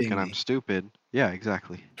best luck hitting and I'm me. stupid. Yeah,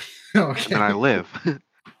 exactly. And then I Okay. live.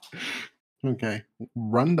 Okay.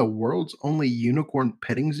 Run the world's only unicorn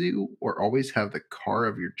petting zoo or always have the car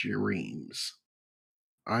of your dreams?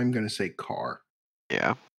 I'm going to say car.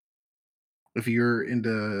 Yeah. If you're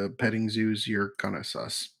into petting zoos, you're kind of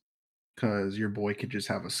sus because your boy could just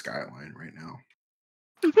have a skyline right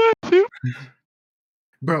now.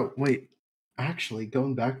 Bro, wait. Actually,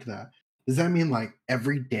 going back to that, does that mean like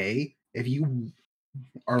every day, if you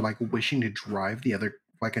are like wishing to drive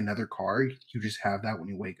like another car, you just have that when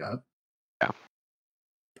you wake up? Yeah.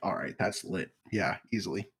 All right, that's lit. Yeah,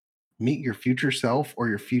 easily. Meet your future self or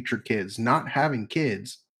your future kids. Not having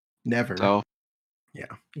kids, never. So Yeah,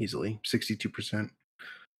 easily. 62%.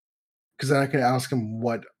 Because then I could ask him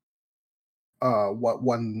what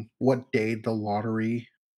day the lottery,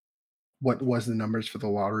 what was the numbers for the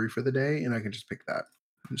lottery for the day, and I could just pick that.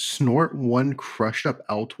 Snort one crushed up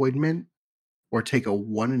Altoid mint, or take a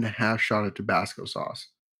 1.5 shot of Tabasco sauce.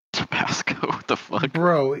 Tabasco, what the fuck?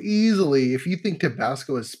 Bro, easily. If you think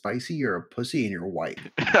Tabasco is spicy, you're a pussy and you're white.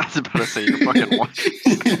 I was about to say you're fucking white.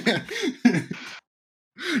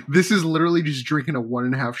 This is literally just drinking a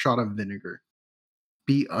 1.5 shot of vinegar.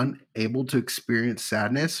 Be unable to experience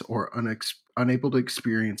sadness or unable to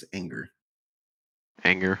experience anger.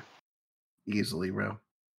 Anger. Easily, bro.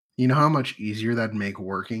 You know how much easier that'd make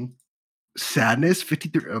working? Sadness,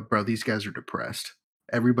 53. Oh, bro, these guys are depressed.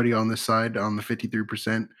 Everybody on this side, on the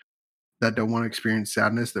 53% that don't want to experience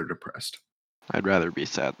sadness, they're depressed. I'd rather be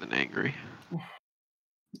sad than angry.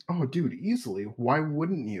 Oh, dude, easily. Why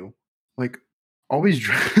wouldn't you? Like, always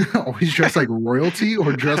always dress like royalty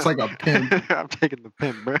or dress like a pimp. I'm taking the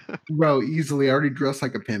pimp, bro. Bro, easily. I already dressed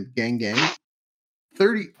like a pimp. Gang, gang.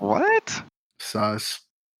 30. What? Sus.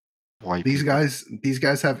 White These people.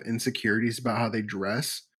 guys have insecurities about how they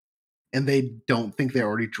dress, and they don't think they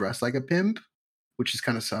already dress like a pimp, which is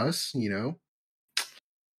kind of sus, you know?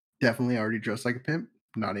 Definitely already dressed like a pimp.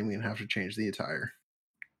 Not even gonna have to change the attire.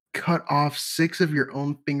 Cut off 6 of your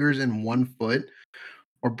own fingers and 1 foot,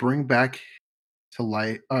 or bring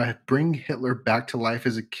Hitler back to life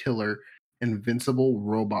as a killer, invincible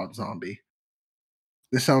robot zombie.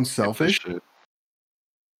 This sounds Skip this selfish. shit.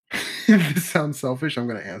 This sounds selfish. I'm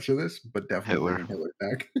gonna answer this, but definitely Hitler. bring Hitler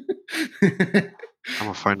back. I'm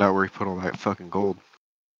gonna find out where he put all that fucking gold.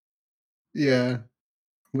 Yeah,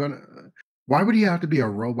 I'm gonna. Why would he have to be a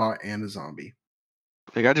robot and a zombie?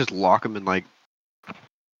 Like, I just lock him in like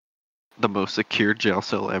the most secure jail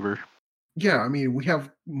cell ever. Yeah, I mean, we have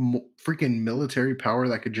freaking military power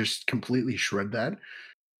that could just completely shred that.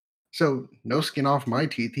 So, no skin off my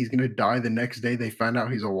teeth. He's gonna die the next day they find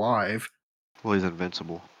out he's alive. Well, he's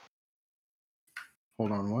invincible.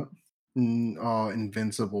 Hold on, what? Oh,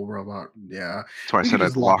 invincible robot. Yeah, That's why I we said could I'd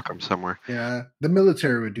just lock him somewhere. Yeah, the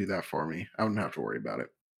military would do that for me. I wouldn't have to worry about it.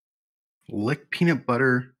 Lick peanut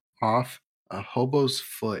butter off a hobo's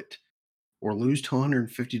foot, or lose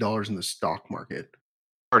 $250 in the stock market.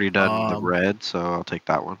 Already done the Um, red, so I'll take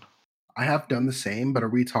that one. I have done the same, but are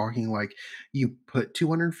we talking like you put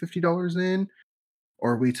 $250 in,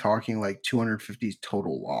 or are we talking like 250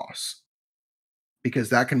 total loss? Because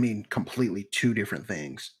that can mean completely two different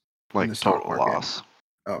things in the Like stock total market. loss.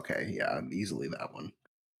 Okay, yeah, easily that one.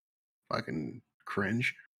 Fucking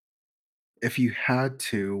cringe. If you had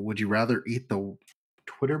to, would you rather eat the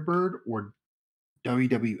Twitter bird or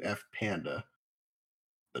WWF Panda?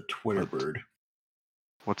 The Twitter What? bird.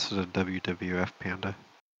 What's the WWF panda?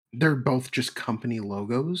 They're both just company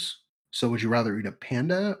logos. So would you rather eat a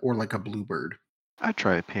panda or like a bluebird? I'd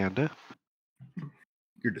try a panda.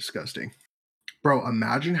 You're disgusting. Bro,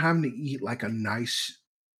 imagine having to eat like a nice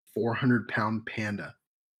 400-pound panda.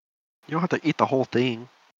 You don't have to eat the whole thing.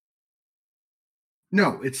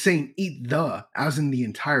 No, it's saying eat the, as in the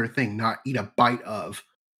entire thing, not eat a bite of.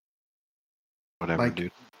 Whatever, Like,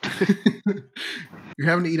 dude. you're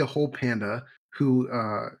having to eat a whole panda who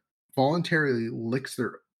voluntarily licks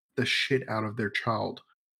the shit out of their child,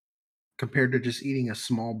 compared to just eating a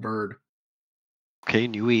small bird. Okay,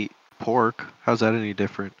 and you eat pork. How's that any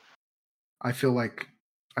different? I feel like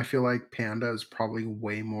panda is probably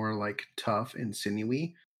way more like tough and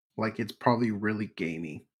sinewy. Like it's probably really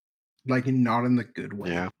gamey. Like not in the good way.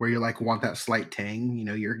 Yeah. Where you like want that slight tang,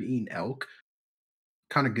 you're eating elk.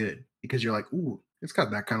 Kind of good because you're like, ooh, it's got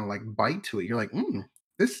that kind of like bite to it. You're like,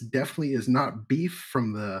 this definitely is not beef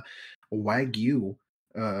from the Wagyu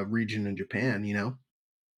region in Japan.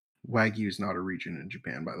 Wagyu is not a region in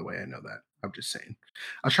Japan, by the way. I know that. I'm just saying.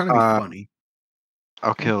 I was trying to be funny.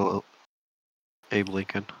 I'll kill Abe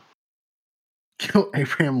Lincoln. Kill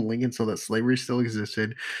Abraham Lincoln so that slavery still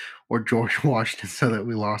existed, or George Washington so that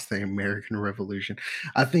we lost the American Revolution.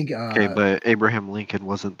 I think Okay, but Abraham Lincoln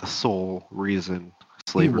wasn't the sole reason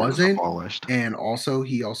he slavery was wasn't, abolished. and also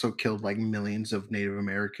he also killed like millions of Native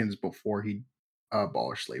Americans before he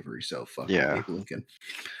abolished slavery. So fuck Yeah. Abe Lincoln.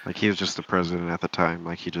 Like he was just the president at the time.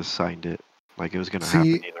 Like he just signed it. Like it was gonna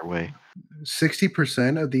happen either way.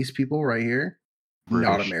 60% of these people right here,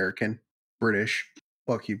 not British. American, British.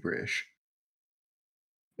 Fuck you, British.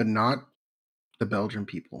 But not the Belgian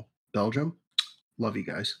people. Belgium, love you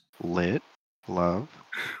guys. Lit. Love.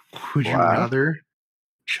 Would you Laugh. rather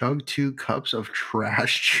chug 2 cups of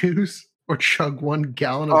trash juice or chug 1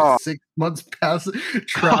 gallon of 6 months past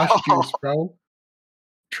trash juice, bro?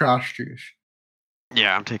 Trash juice.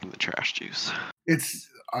 Yeah, I'm taking the trash juice. It's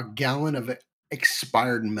a gallon of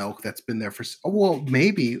expired milk that's been there for well,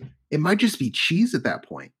 maybe It might just be cheese at that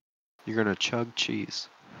point, You're gonna chug cheese.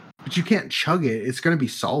 but you can't chug it. It's gonna be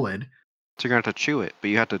solid. So you're gonna have to chew it, but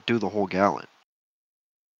you have to do the whole gallon.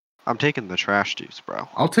 I'm taking the trash juice, bro.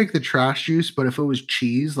 I'll take the trash juice, but if it was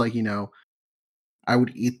cheese, like, I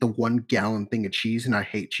would eat the 1 gallon thing of cheese, and I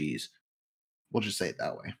hate cheese. We'll just say it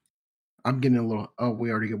that way. I'm getting a little. Oh,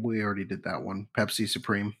 we already did that one. Pepsi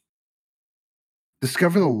Supreme.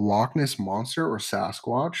 Discover the Loch Ness monster or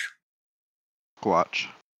Sasquatch. Squatch.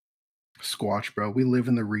 Squatch, bro. We live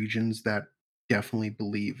in the regions that definitely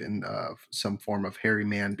believe in some form of hairy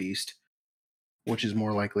man beast, which is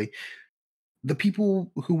more likely. The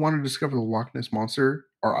people who want to discover the Loch Ness monster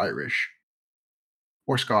are Irish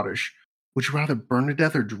or Scottish. Would you rather burn to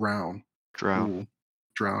death or drown? Drown. Ooh,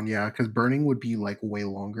 drown, yeah, because burning would be like way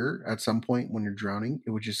longer. At some point when you're drowning,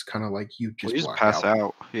 it would just kind of like you Well, just you just black pass out.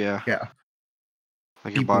 out. Yeah. Yeah,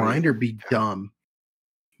 Like be your body. blind or be Yeah. dumb.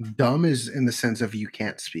 Dumb is in the sense of you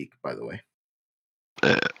can't speak. By the way,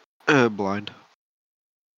 Blind.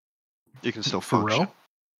 You can still for function. real,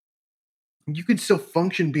 you can still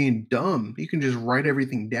function being dumb. You can just write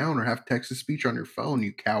everything down or have text to speech on your phone.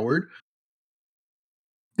 You coward.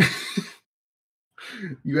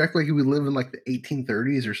 You act like you would live in like the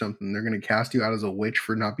 1830s or something. They're gonna cast you out as a witch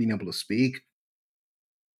for not being able to speak.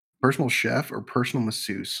 Personal chef or personal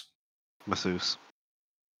masseuse? Masseuse.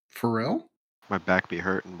 For real? My back be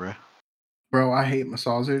hurting, bro. Bro, I hate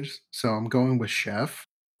massagers, so I'm going with chef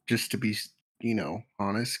just to be,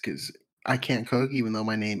 honest, because I can't cook even though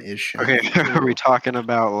my name is Okay, Chef. are we talking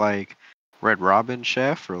about like Red Robin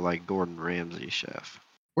chef or like Gordon Ramsay chef?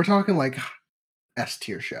 We're talking like S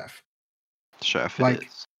tier chef. Chef it Like,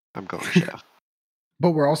 is. I'm going chef.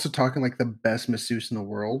 but we're also talking like the best masseuse in the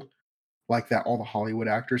world, like that all the Hollywood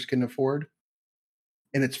actors can afford,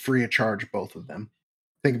 and it's free of charge, both of them.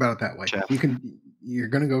 Think about it that way. Chef. You're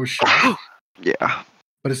gonna go with chef, Yeah,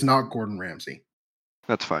 but it's not Gordon Ramsay.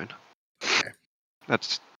 that's fine. Okay.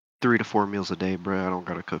 That's 3 to 4 meals a day, bro. I don't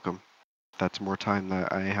gotta cook them. That's more time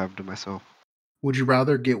that I have to myself. Would you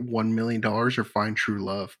rather get $1 million or find true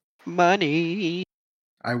love? Money,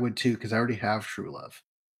 I would too, because I already have true love.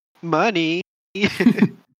 money. You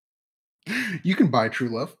can buy true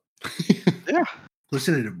love. Yeah.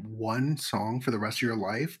 Listen to one song for the rest of your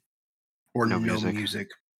life or No no music. music.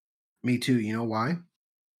 Me too. You know why?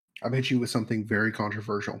 I bet you with something very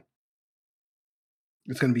controversial.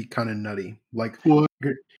 It's going to be kind of nutty. Like, What?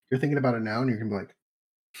 you're thinking about it now and you're going to be like,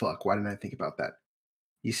 fuck, why didn't I think about that?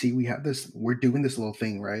 You see, we're doing this little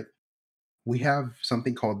thing, right? We have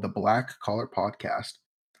something called the Black Collar Podcast.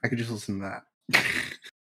 I could just listen to that.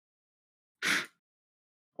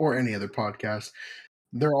 Or any other podcast.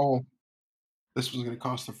 They're all, this was going to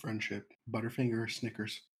cost a friendship. Butterfinger or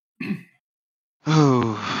Snickers.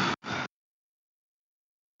 Oh.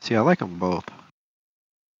 See, I like them both.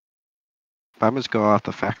 But I'm just go off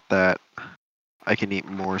the fact that I can eat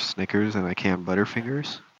more Snickers than I can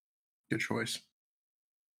Butterfingers. Good choice.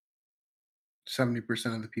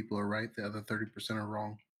 70% of the people are right. The other 30% are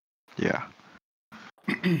wrong. Yeah.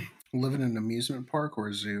 Live in an amusement park or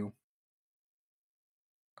a zoo?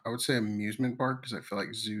 I would say amusement park because I feel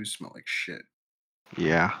like zoos smell like shit.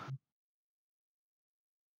 Yeah.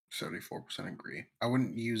 74% agree. I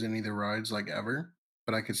wouldn't use any of the rides like ever,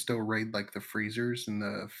 but I could still raid like the freezers and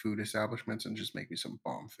the food establishments and just make me some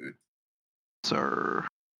bomb food. Sir.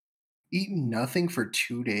 Eat nothing for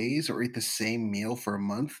 2 days or eat the same meal for a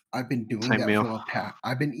month. I've been doing Same that meal. for the past.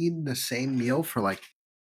 I've been eating the same meal for like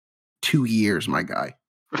 2 years, my guy.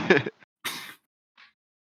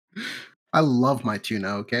 I love my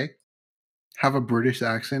tuna, okay? Have a British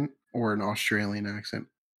accent or an Australian accent?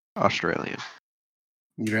 Australian.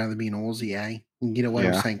 You'd rather be an Aussie, eh? You can get away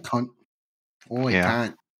with Yeah. saying cunt. Oh, you Yeah.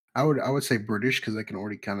 can't. I would say British because I can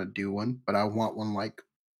already kind of do one, but I want one like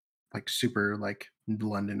super like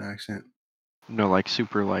London accent, No, like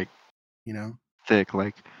super like you know? thick.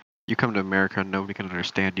 Like you come to America and nobody can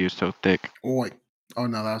understand you. So thick. Oi. Oh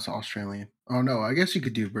no, that's Australian. Oh no, I guess you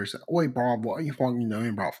could do British. Oi, bro, what are you fucking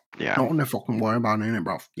doing, bro? Yeah. Don't wanna fucking worry about it,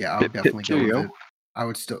 bro. Yeah, I would Pip, pip, definitely go with cheerio. it. I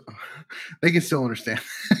would still. They can still understand.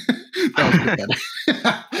 That was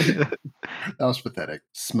pathetic. That was pathetic.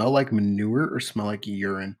 Smell like manure or smell like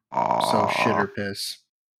urine? So shit Aw, or piss.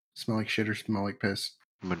 Smell like shit or smell like piss.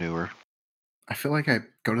 manure. I feel like I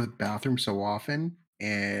go to the bathroom so often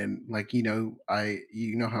and like you know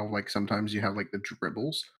how like sometimes you have like the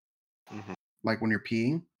dribbles Hmm. like when you're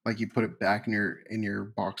peeing like you put it back in your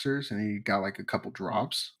boxers and you got like a couple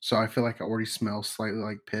drops. So I feel like I already smell slightly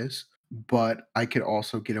like piss, but I could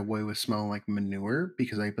also get away with smelling like manure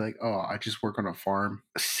because I'd be like, "Oh, I just work on a farm."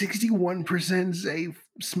 61% say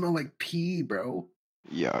smell like pee, bro.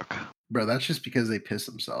 Yuck. Bro, that's just because they piss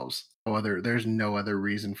themselves. There's no other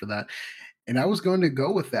reason for that. And I was going to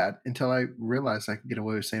go with that until I realized I could get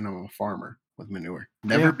away with saying I'm a farmer with manure.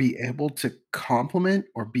 Never Yeah. be able to compliment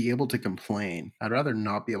or be able to complain. I'd rather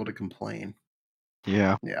not be able to complain.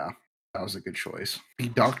 Yeah. Yeah, that was a good choice. Be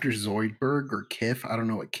Dr. Zoidberg or Kif. I don't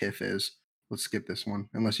know what Kif is. Let's skip this one,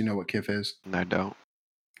 unless you know what Kif is. I don't.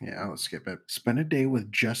 Yeah, let's skip it. Spend a day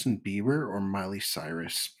with Justin Bieber or Miley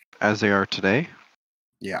Cyrus. As they are today,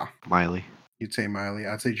 Yeah, Miley. you'd say Miley.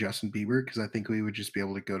 I'd say Justin Bieber because I think we would just be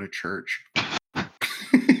able to go to church.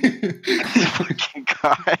 This fucking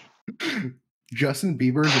guy. Justin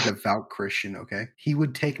Bieber is a devout Christian, okay? He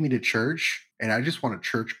would take me to church, and I just want a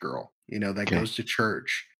church girl, that Okay. goes to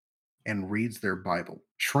church and reads their Bible.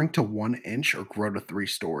 Shrink to 1 inch or grow to 3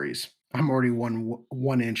 stories. I'm already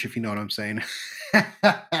 1 inch, if you know what I'm saying.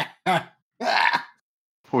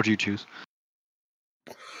 What would you choose?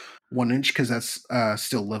 1 inch because that's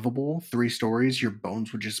still livable. 3 stories, your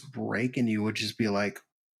bones would just break and you would just be like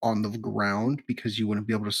on the ground because you wouldn't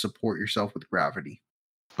be able to support yourself with gravity.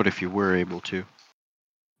 But if you were able to.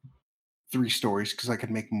 3 stories because I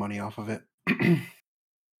could make money off of it.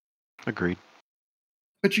 Agreed.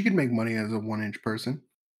 But you could make money as a 1 inch person,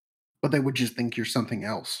 but they would just think you're something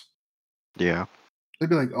else. Yeah. They'd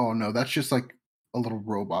be like, oh no, that's just like a little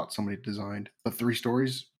robot somebody designed. But 3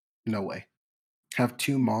 stories, no way. Have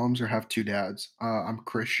 2 moms or have 2 dads. I'm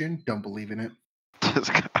Christian, don't believe in it. This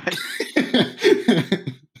guy.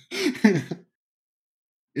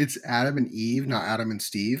 It's Adam and Eve, not Adam and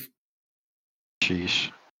Steve.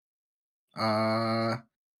 Sheesh. I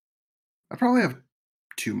probably have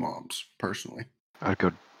 2 moms personally. I'd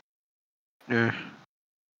go. Yeah.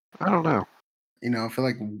 I don't know.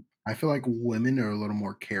 I feel like women are a little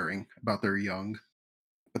more caring about their young.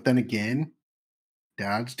 But then again,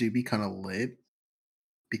 dads do be kind of lit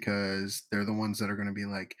because they're the ones that are going to be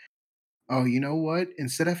like, "Oh, you know what?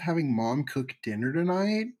 Instead of having mom cook dinner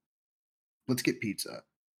tonight, let's get pizza."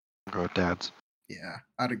 I'll go with dads. Yeah,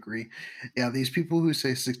 I'd agree. Yeah, these people who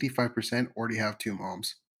say 65% already have 2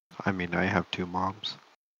 moms. I mean, I have 2 moms.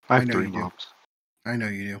 I I have know three you do. moms. I know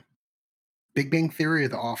you do. Big Bang Theory or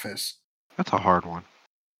The Office? That's a hard one.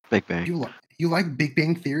 Big Bang. You like Big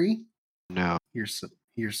Bang Theory? No. You're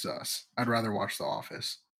sus. I'd rather watch The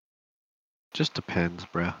Office. Just depends,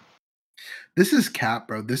 bruh. This is cap,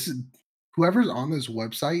 bro. This is whoever's on this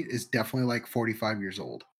website is definitely like 45 years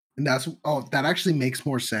old. And that actually makes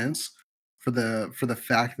more sense for the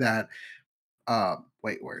fact that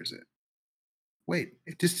wait, where is it? Wait,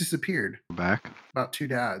 it just disappeared. Back. About 2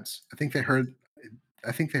 dads. I think they heard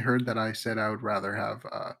that I said I would rather have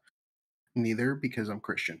neither because I'm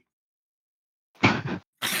Christian.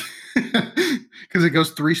 Because it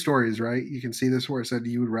goes 3 stories, right? You can see this where it said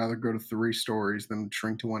you would rather go to 3 stories than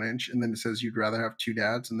shrink to 1 inch, and then it says you'd rather have 2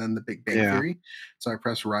 dads, and then the Big Bang Yeah. Theory. So I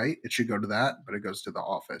press right, it should go to that, but it goes to The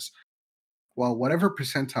Office. Well, whatever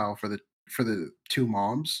percentile for the 2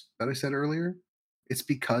 moms that I said earlier, it's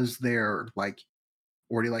because they're like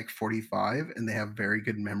already like 45 and they have very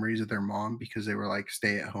good memories of their mom because they were like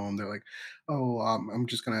stay at home. They're like, oh, I'm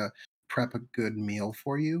just gonna prep a good meal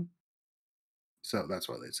for you. So that's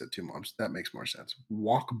why they said 2 moms. That makes more sense.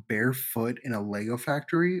 Walk barefoot in a Lego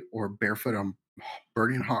factory or barefoot on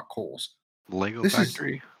burning hot coals. Lego This is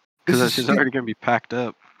factory. Because this that is shit's stupid. already gonna be packed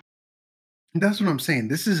up. That's what I'm saying.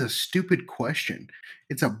 This is a stupid question.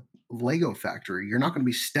 It's a Lego factory. You're not going to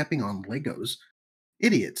be stepping on Legos.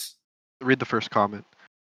 Idiots. Read the first comment.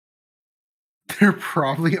 There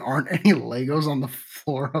probably aren't any Legos on the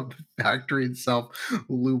floor of the factory itself.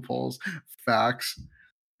 Loopholes. Facts.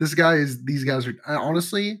 These guys are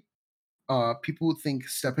honestly, people who think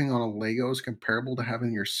stepping on a Lego is comparable to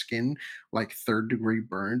having your skin like third degree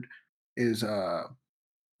burned is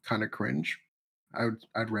kind of cringe.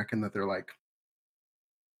 I'd reckon that they're like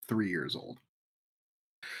 3 years old.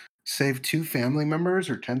 Save 2 family members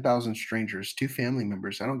or 10,000 strangers. 2 family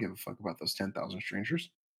members. I don't give a fuck about those 10,000 strangers.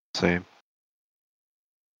 Same.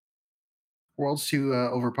 World's too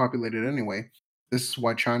overpopulated anyway. This is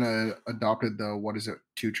why China adopted the what is it,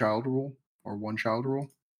 2 child rule or 1 child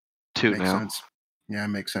rule. Two Makes now. sense. Yeah, it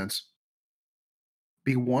makes sense.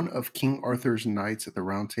 Be one of King Arthur's knights at the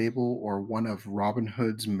Round Table or one of Robin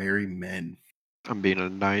Hood's merry men. I'm being a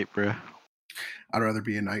knight, bruh. I'd rather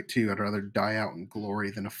be a knight too. I'd rather die out in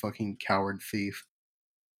glory than a fucking coward thief.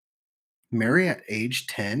 Marry at age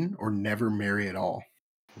 10 or never marry at all.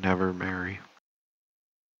 Never marry.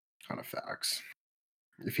 Kind of facts.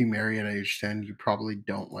 If you marry at age 10, you probably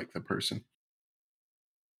don't like the person.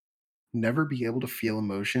 Never be able to feel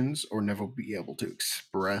emotions or never be able to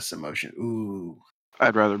express emotion. Ooh,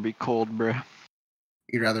 I'd rather be cold, bruh.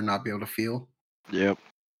 you'd rather not be able to feel? Yep.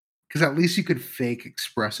 Because at least you could fake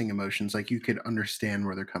expressing emotions, like, you could understand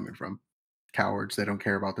where they're coming from. Cowards, they don't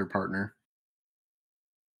care about their partner.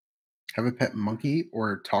 Have a pet monkey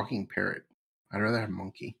or a talking parrot? I'd rather have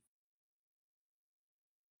monkey.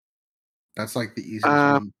 That's, like, the easiest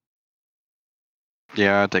Uh, one.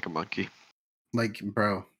 yeah, I'd take a monkey. Like,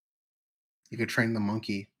 bro, you could train the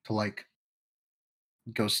monkey to, like,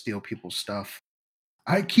 go steal people's stuff.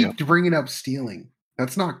 I Yep. keep bringing up stealing.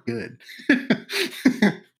 That's not good.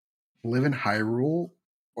 Live in Hyrule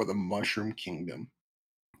or the Mushroom Kingdom?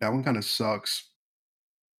 That one kinda sucks.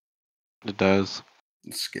 It does.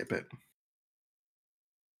 Let's skip it.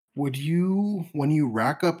 Would you, when you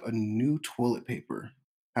rack up a new toilet paper,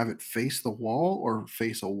 have it face the wall or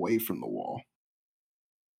face away from the wall?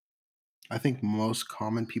 I think most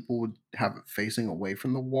common people would have it facing away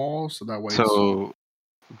from the wall, so that way it's So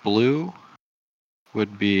blue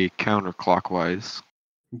would be counterclockwise,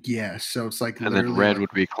 yeah, so it's like and then literally red like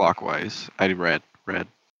would be clockwise. I would red. Red.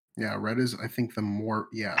 yeah, red is I think the more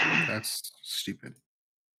yeah, that's stupid.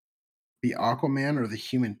 The Aquaman or the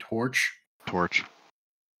Human Torch? Torch.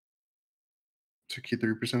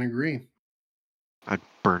 63% agree. I'd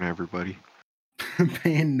burn everybody.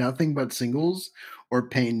 Paying nothing but singles or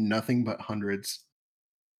paying nothing but hundreds?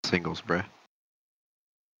 Singles, bruh.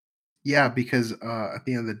 Yeah, because, at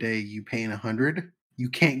the end of the day, you paying 100, you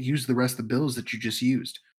can't use the rest of the bills that you just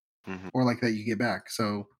used Hmm. or, like, that you get back,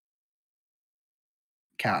 so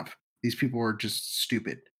cap. These people are just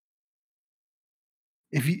stupid.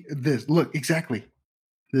 If you this look, exactly.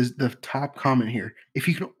 This the top comment here. If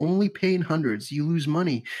you can only pay in hundreds, you lose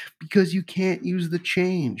money because you can't use the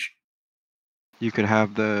change. You could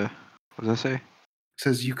have the. What does that say?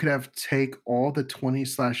 Says you could have take all the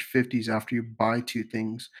 20/50s after you buy 2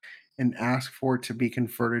 things and ask for it to be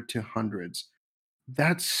converted to hundreds.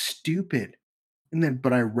 That's stupid. And then,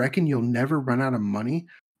 but I reckon you'll never run out of money.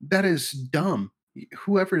 That is dumb.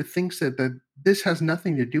 Whoever thinks that this has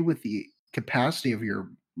nothing to do with the capacity of your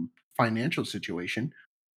financial situation,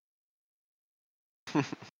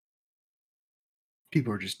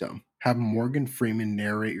 people are just dumb. Have Morgan Freeman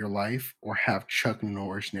narrate your life or have Chuck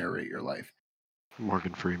Norris narrate your life.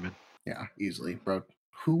 Morgan Freeman. Yeah, easily, bro.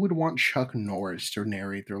 Who would want Chuck Norris to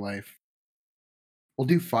narrate their life? We'll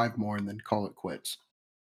do 5 more and then call it quits.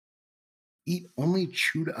 Eat only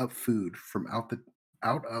chewed up food from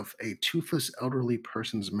out of a toothless elderly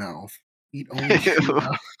person's mouth. Eat only chewed Ew.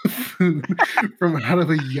 up food from out of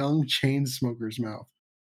a young chain smoker's mouth.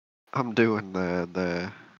 I'm doing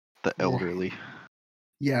the Oh, elderly.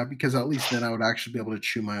 yeah, because at least then I would actually be able to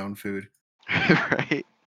chew my own food. Right?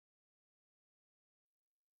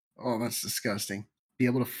 Oh, that's disgusting. Be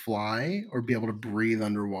able to fly or be able to breathe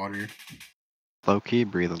underwater. Low key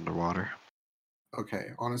breathe underwater. Okay,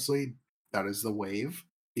 honestly, that is the wave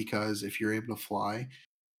because if you're able to fly,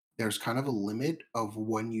 there's kind of a limit of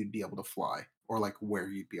when you'd be able to fly or like where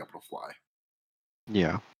you'd be able to fly.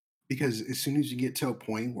 Yeah. Because as soon as you get to a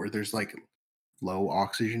point where there's like low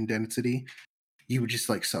oxygen density, you would just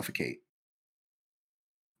like suffocate.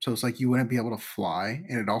 So it's like you wouldn't be able to fly,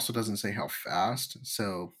 and it also doesn't say how fast.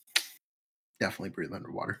 So definitely breathe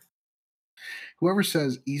underwater. Whoever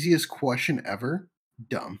says easiest question ever,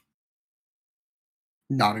 dumb.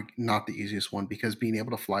 Not the easiest one because being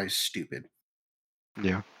able to fly is stupid.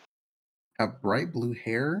 Yeah. Have bright blue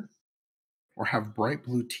hair or have bright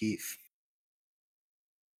blue teeth.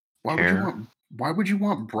 Why would you Hair. want why would you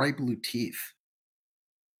want bright blue teeth?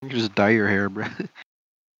 You can just dye your hair, bro.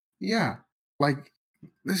 Yeah. Like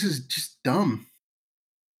this is just dumb.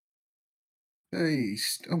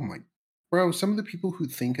 Oh my bro, some of the people who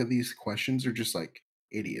think of these questions are just like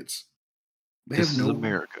idiots. They have This is no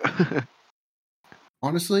America.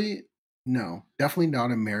 honestly, no. Definitely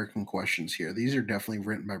not American questions here. These are definitely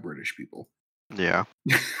written by British people. Yeah.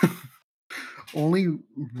 Only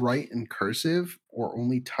write in cursive or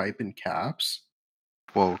only type in caps.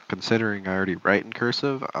 Well, considering I already write in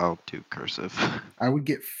cursive, I'll do cursive. I would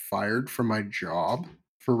get fired from my job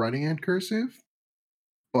for writing in cursive,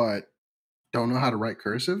 but don't know how to write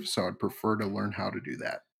cursive, so I'd prefer to learn how to do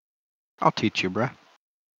that. I'll teach you, bruh.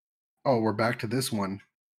 Oh, we're back to this one.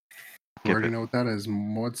 We Skip already it. know what that is.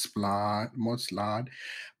 Modslod.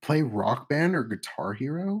 Play Rock Band or Guitar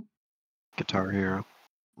Hero? Guitar Hero.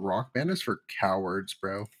 Rock Band is for cowards,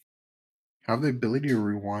 bro. Have the ability to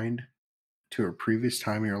rewind to a previous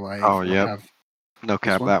time in your life Oh, or yep. have No this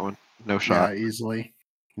cap one? that one. No Yeah, shot. easily.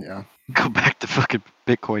 Yeah. Go back to fucking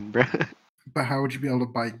Bitcoin, bruh. But how would you be able to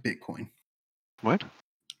buy Bitcoin? What?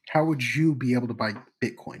 How would you be able to buy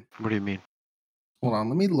Bitcoin? What do you mean? Hold on,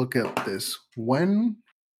 let me look at this. When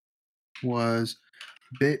was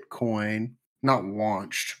Bitcoin not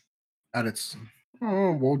launched? at its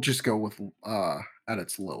we'll just go with at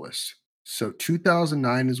its lowest. So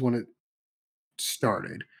 2009 is when it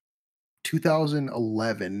started.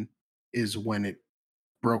 2011 is when it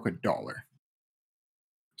broke a dollar.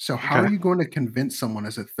 So how are Okay. you going to convince someone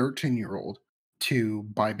as a 13-year-old to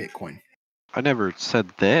buy Bitcoin? I never said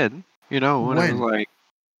then. When it was When? like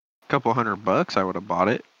a couple $100, I would have bought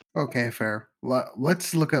it. Okay, fair.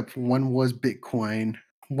 Let's look up when was Bitcoin.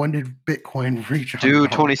 When did Bitcoin reach Dude,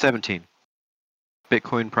 $100? 2017.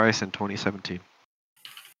 Bitcoin price in 2017.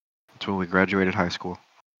 That's when we graduated high school.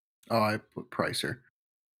 Oh, I put Pricer.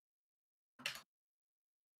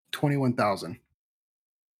 21,000.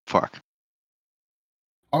 Fuck.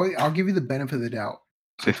 I'll give you the benefit of the doubt.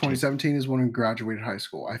 So 15. 2017 is when we graduated high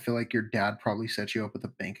school. I feel like your dad probably set you up with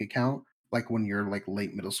a bank account like when you're like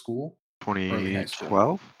late middle school, early high school.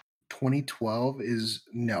 2012? 2012 is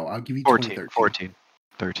no, I'll give you 14. 2013. 14.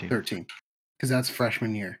 13. 13. Because that's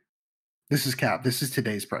freshman year. This is cap. This is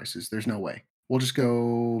today's prices. There's no way. We'll just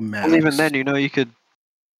go Well, even max. then, you could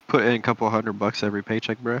put in a couple $100 every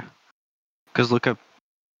paycheck, bruh. Because look up.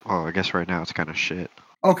 Oh, I guess right now it's kind of shit.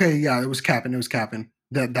 Okay, yeah, it was capping. It was capping.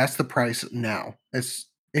 That's the price now.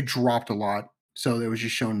 It dropped a lot, so it was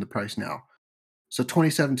just showing the price now. So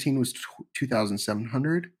 2017 was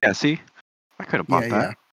 2,700. Yeah, see? I could have Yeah, bought that.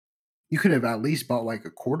 yeah. You could have at least bought like a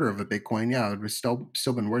quarter of a Bitcoin. Yeah, it would still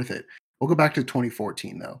been worth it. We'll go back to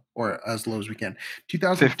 2014 though, or as low as we can. 15.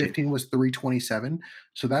 2015 was 327.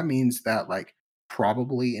 So that means that like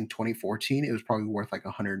probably in 2014 it was probably worth like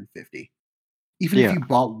 150. Even if Yeah. you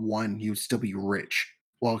bought one, you would still be rich.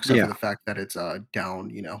 Well, except for Yeah. the fact that it's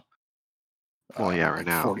down, Well, yeah, right like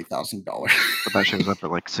now. $40,000. But that shit was up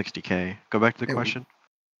at like 60K. Go back to the It w- question.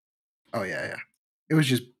 oh yeah, yeah. It was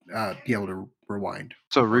just be able to rewind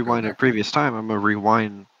So or go rewind to back. previous time. I'm gonna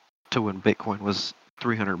rewind to when Bitcoin was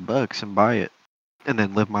 $300 and buy it, and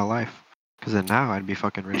then live my life. Because then now I'd be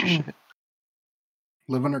fucking rich as shit.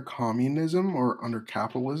 Live under communism or under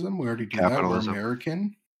capitalism. We already do that. We're Capitalism.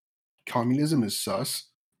 American. Communism is sus.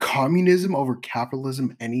 Communism over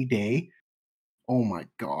capitalism any day. Oh my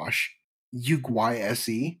gosh.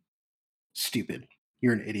 UGYSE. Stupid.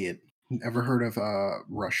 You're an idiot. Ever heard of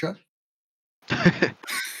Russia?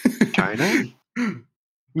 China?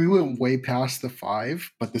 We went way past the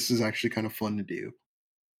 5, but this is actually kind of fun to do.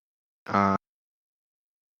 Uh,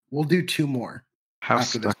 We'll do 2 more how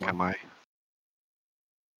after this stuck one. am I?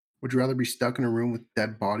 Would you rather be stuck in a room with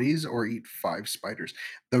dead bodies or eat 5 spiders?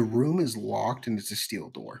 The room is locked and it's a steel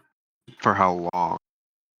door For how long?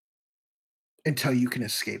 until you can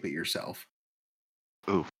escape it yourself.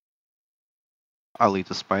 Ooh, I'll eat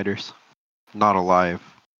the spiders. Not alive.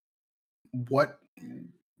 What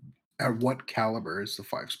at what caliber is the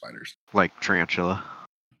 5 spiders? Like tarantula.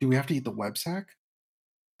 Do we have to eat the web sack?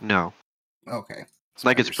 No. Okay.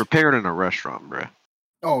 Like it's Spiders. prepared in a restaurant, bruh.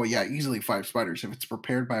 Oh yeah, easily 5 spiders. If it's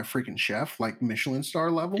prepared by a freaking chef, like Michelin star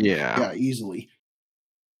level, Yeah. yeah, easily.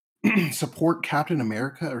 Support Captain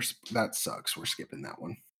America or that sucks. We're skipping that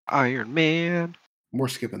one. Iron Man. We're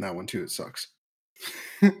skipping that one too. It sucks.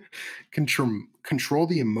 Control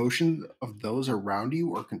the emotions of those around you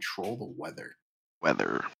or control the weather.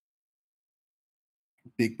 Weather.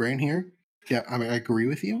 Big brain here. Yeah, I mean, I agree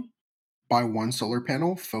with you. Buy one solar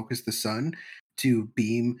panel, focus the sun to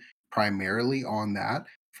beam primarily on that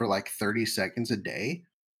for like 30 seconds a day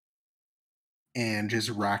and just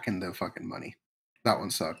racking the fucking money. That one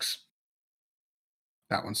sucks.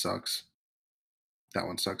 That one sucks. That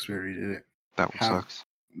one sucks. We already did it. That one sucks.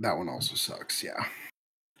 That one also sucks. Yeah.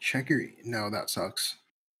 Check your. No, that sucks.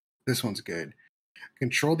 This one's good.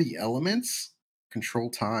 Control the elements, control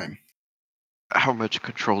time. How much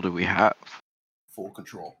control do we have? Full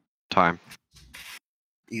control. Time.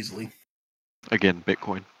 Easily. Again,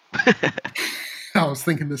 Bitcoin. I was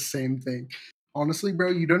thinking the same thing. Honestly, bro,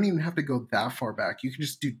 you don't even have to go that far back. You can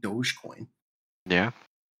just do Dogecoin. Yeah.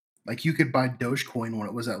 Like you could buy Dogecoin when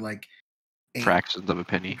it was at like Fractions of a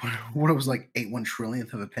penny. when it was like 8/1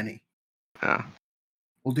 trillionth of a penny. Yeah.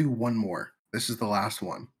 We'll do one more. This is the last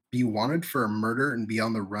one. Be wanted for a murder and be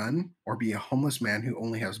on the run, or be a homeless man who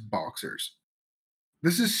only has boxers.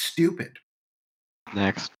 This is stupid.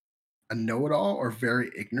 Next. A know-it-all or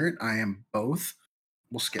very ignorant. I am both.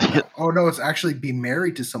 We'll skip that. Oh no, it's actually be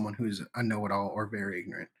married to someone who's a know-it-all or very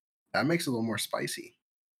ignorant. That makes it a little more spicy.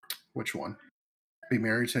 Which one? Be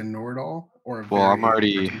married to a know-it-all or a Well, very I'm ignorant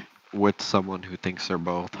already person? with someone who thinks they're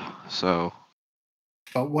both. So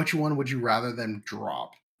But which one would you rather them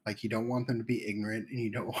drop? Like you don't want them to be ignorant and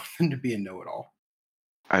you don't want them to be a know-it-all.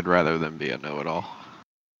 I'd rather them be a know-it-all.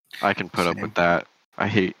 I can put up Same. with that. I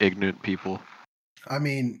hate ignorant people. I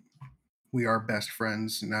mean, we are best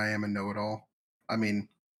friends and I am a know-it-all. I mean,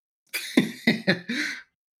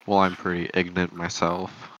 Well, I'm pretty ignorant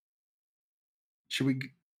myself. Should we?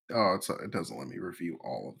 Oh, it doesn't let me review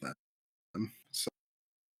all of them. So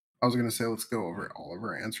I was gonna say let's go over all of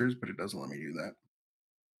our answers, but it doesn't let me do that.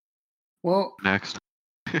 Well, Next.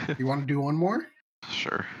 you want to do one more?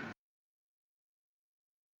 Sure.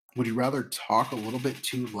 Would you rather talk a little bit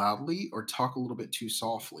too loudly or talk a little bit too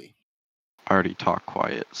softly? I already talk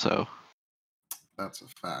quiet, so That's a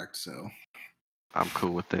fact. So I'm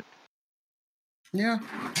cool with it. yeah,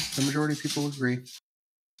 the majority of people agree.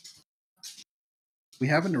 We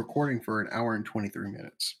have been recording for an hour and 23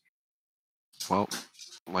 minutes. Well,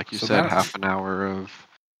 like you So said, that half an hour of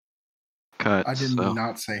I cuts, did so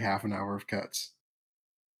not say half an hour of cuts.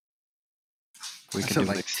 we I can said do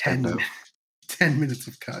an like 10, extendo. 10 minutes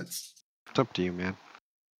of cuts. It's up to you, man.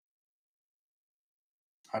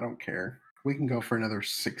 I don't care. We can go for another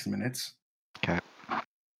 6 minutes. Okay.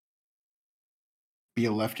 Be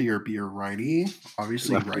a lefty or be a righty.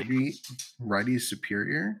 Obviously, Lefty. righty is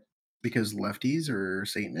superior because lefties are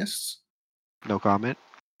Satanists. No comment.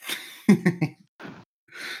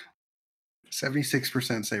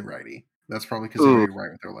 76% say righty. That's probably because they Ooh. already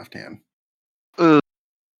write with their left hand. Ooh.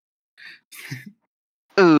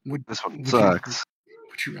 Ooh. Would This one would you sucks.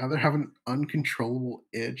 would you rather have an uncontrollable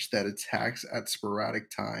itch that attacks at sporadic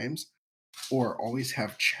times, or always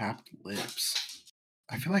have chapped lips?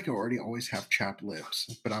 I feel like I already always have chapped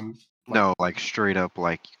lips, but I'm like, No, like straight up,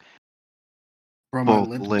 like bro, my both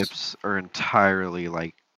lips. lips are entirely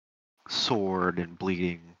like sored and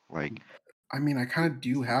bleeding. Like I mean, I kind of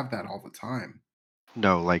do have that all the time.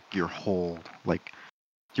 no, like your whole like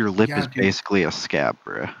your lip Yeah, is dude, basically a scab,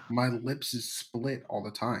 bruh. my lips is split all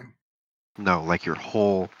the time. No, like your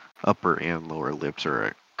whole upper and lower lips are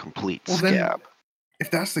a complete Well, then, scab. if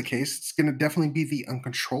that's the case, it's gonna definitely be the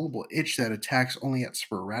uncontrollable itch that attacks only at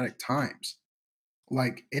sporadic times.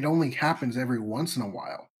 Like it only happens every once in a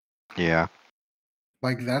while. Yeah.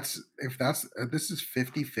 Like that's if that's this is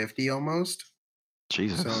 50-50 almost. So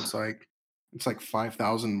Jesus. it's like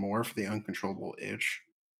 5,000 more for the uncontrollable itch.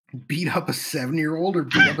 Beat up a 7-year-old or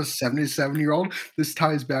beat up a 77-year-old. This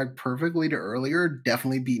ties back perfectly to earlier.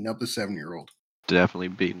 Definitely beating up the 7-year-old. Definitely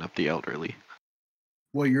beating up the elderly.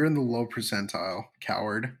 Well, you're in the low percentile,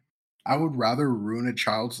 coward. I would rather ruin a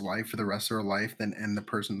child's life for the rest of their life than end the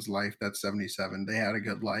person's life that's 77. They had a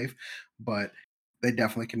good life, but they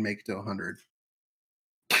definitely can make it to 100.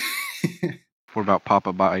 What about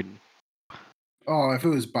Papa Biden Oh, if it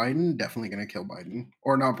was Biden, definitely gonna kill Biden.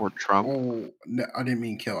 Or not. or Trump? Oh, no, I didn't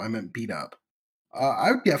mean kill. I meant beat up.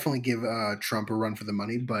 I would definitely give Trump a run for the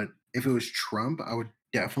money, but if it was Trump, I would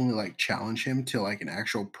definitely like challenge him to like an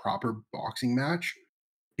actual proper boxing match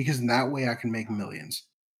because in that way I can make millions.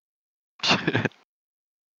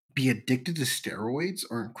 Be addicted to steroids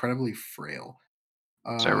or incredibly frail.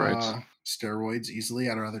 Steroids. Steroids easily.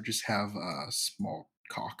 I'd rather just have a small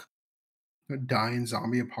cock. Die in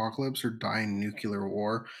zombie apocalypse or die in nuclear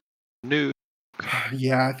war. New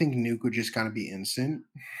Yeah, I think nuke would just kind of be instant.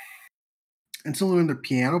 And to learn the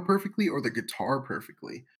piano perfectly or the guitar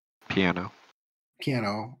perfectly. piano.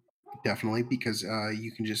 Piano, definitely, because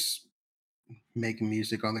you can just make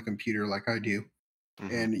music on the computer like I do, Hmm.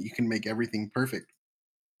 and you can make everything perfect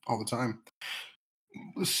all the time.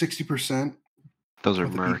 60% Those are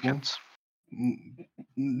of the people, Americans.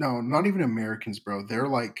 no, not even Americans, bro. They're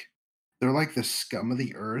like the scum of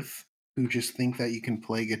the earth who just think that you can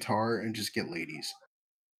play guitar and just get ladies.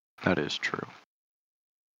 That is true.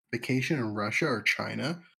 Vacation in Russia or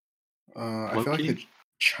China. I feel like Loki. the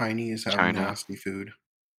Chinese have China. nasty food.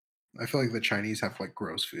 I feel like the Chinese have like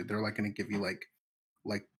gross food. They're like going to give you like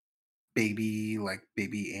like baby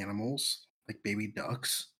animals, like baby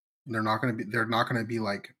ducks. They're not going to be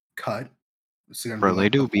like cut. It's going to be Bro, they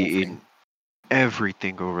like the do be whole eating thing.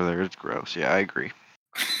 everything over there. It's gross. Yeah, I agree.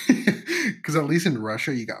 Cuz at least in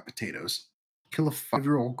Russia you got potatoes. Kill a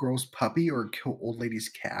 5-year-old girl's puppy or kill old lady's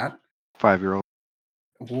cat. 5-year-old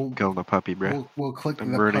We'll killing the puppy, bruh. we'll click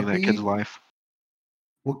And the ruining that kid's puppy. life.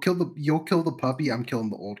 We'll kill the You'll kill the puppy. I'm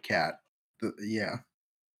killing the old cat. Yeah.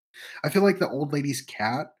 I feel like the old lady's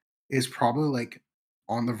cat is probably like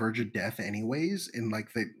on the verge of death anyways, and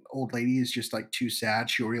like the old lady is just like too sad.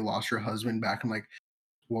 She already lost her husband back in like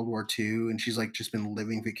World War II, and she's like just been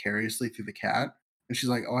living vicariously through the cat. And she's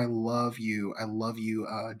like, "Oh, I love you,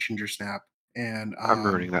 Ginger Snap." And I'm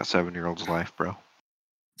ruining that 7-year-old's life, bro.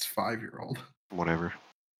 it's 5-year-old. Whatever.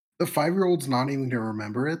 The 5-year-old's not even gonna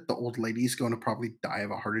remember it. The old lady's going to probably die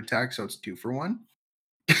of a heart attack, so it's 2 for 1.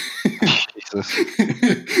 Jesus.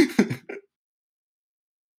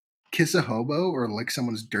 Kiss a hobo or lick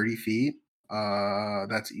someone's dirty feet?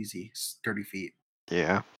 That's easy. Dirty feet.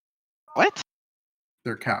 Yeah. What?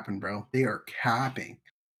 They're capping, bro. They are capping.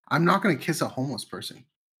 I'm not gonna kiss a homeless person.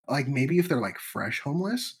 Like, maybe if they're, like, fresh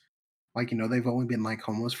homeless, like, they've only been, like,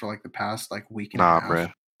 homeless for, like, the past, like, week and a Nah, half.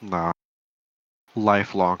 bruh. Nah.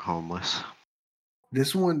 Lifelong homeless.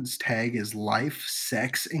 This one's tag is life,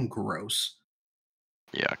 sex, and gross.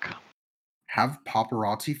 Yuck. Have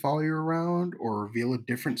paparazzi follow you around or reveal a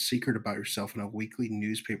different secret about yourself in a weekly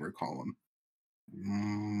newspaper column?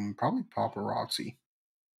 Probably paparazzi.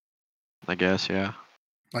 I guess, yeah.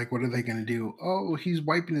 Like, what are they gonna do? Oh, he's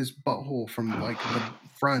wiping his butthole from, like, the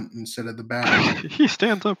front instead of the back. He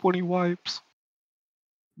stands up when he wipes.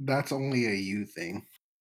 That's only a you thing.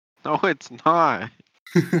 No, it's not.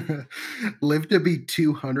 Live to be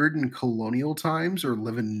 200 in colonial times or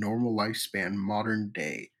live a normal lifespan modern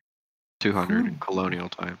day? 200 in Who colonial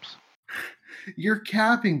times. You're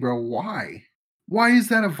capping, bro. Why? Why is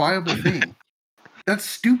that a viable thing? That's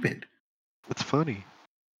stupid. It's funny.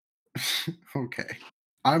 Okay.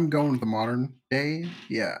 I'm going with the modern day.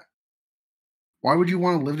 Yeah. Why would you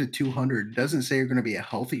want to live to 200? It doesn't say you're going to be a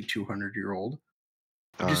healthy 200-year-old.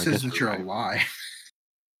 It just I says guess that you're you're right. alive.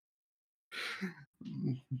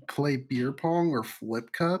 Play beer pong or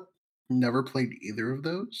flip cup? Never played either of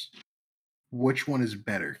those. Which one is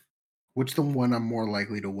better? Which the one I'm more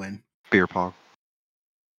likely to win? Beer pong.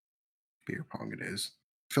 Beer pong it is.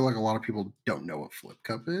 I feel like a lot of people don't know what flip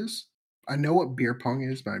cup is. I know what beer pong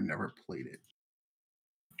is, but I've never played it.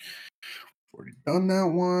 Already done that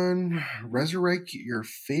one. Resurrect your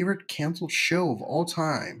favorite canceled show of all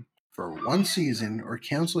time for one season or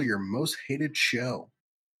cancel your most hated show.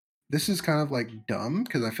 This is kind of like dumb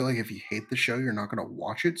because I feel like if you hate the show, you're not going to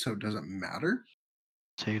watch it, so it doesn't matter.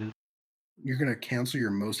 It's hated. You're going to cancel your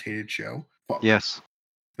most hated show. Fuck. Yes.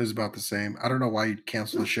 It's about the same. I don't know why you'd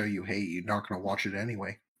cancel the show you hate. You're not going to watch it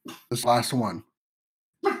anyway. This last one.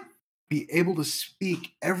 Be able to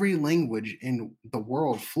speak every language in the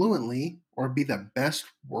world fluently or be the best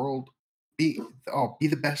world be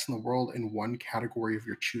the best in the world in one category of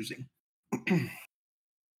your choosing.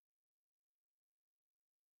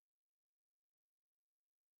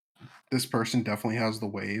 This person definitely has the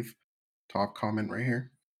wave. Top comment right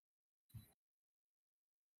here.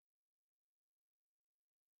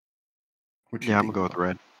 What you Yeah, I'm gonna think go with about?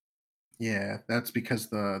 red. Yeah, that's because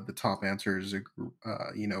the top answer is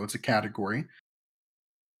it's a category,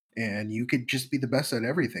 and you could just be the best at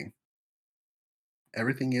everything.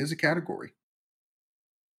 Everything is a category.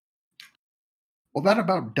 Well, that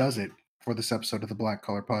about does it for this episode of the Black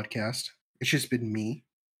Collar Podcast. It's just been me,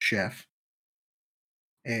 Chef,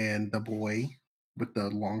 and the boy with the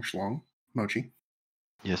long schlong, Mochi.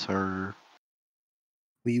 Yes, sir.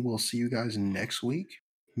 We will see you guys next week,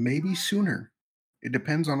 maybe sooner. It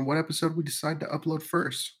depends on what episode we decide to upload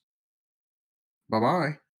first. Bye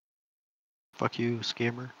bye. Fuck you,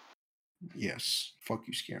 scammer. Yes, fuck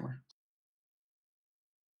you, scammer.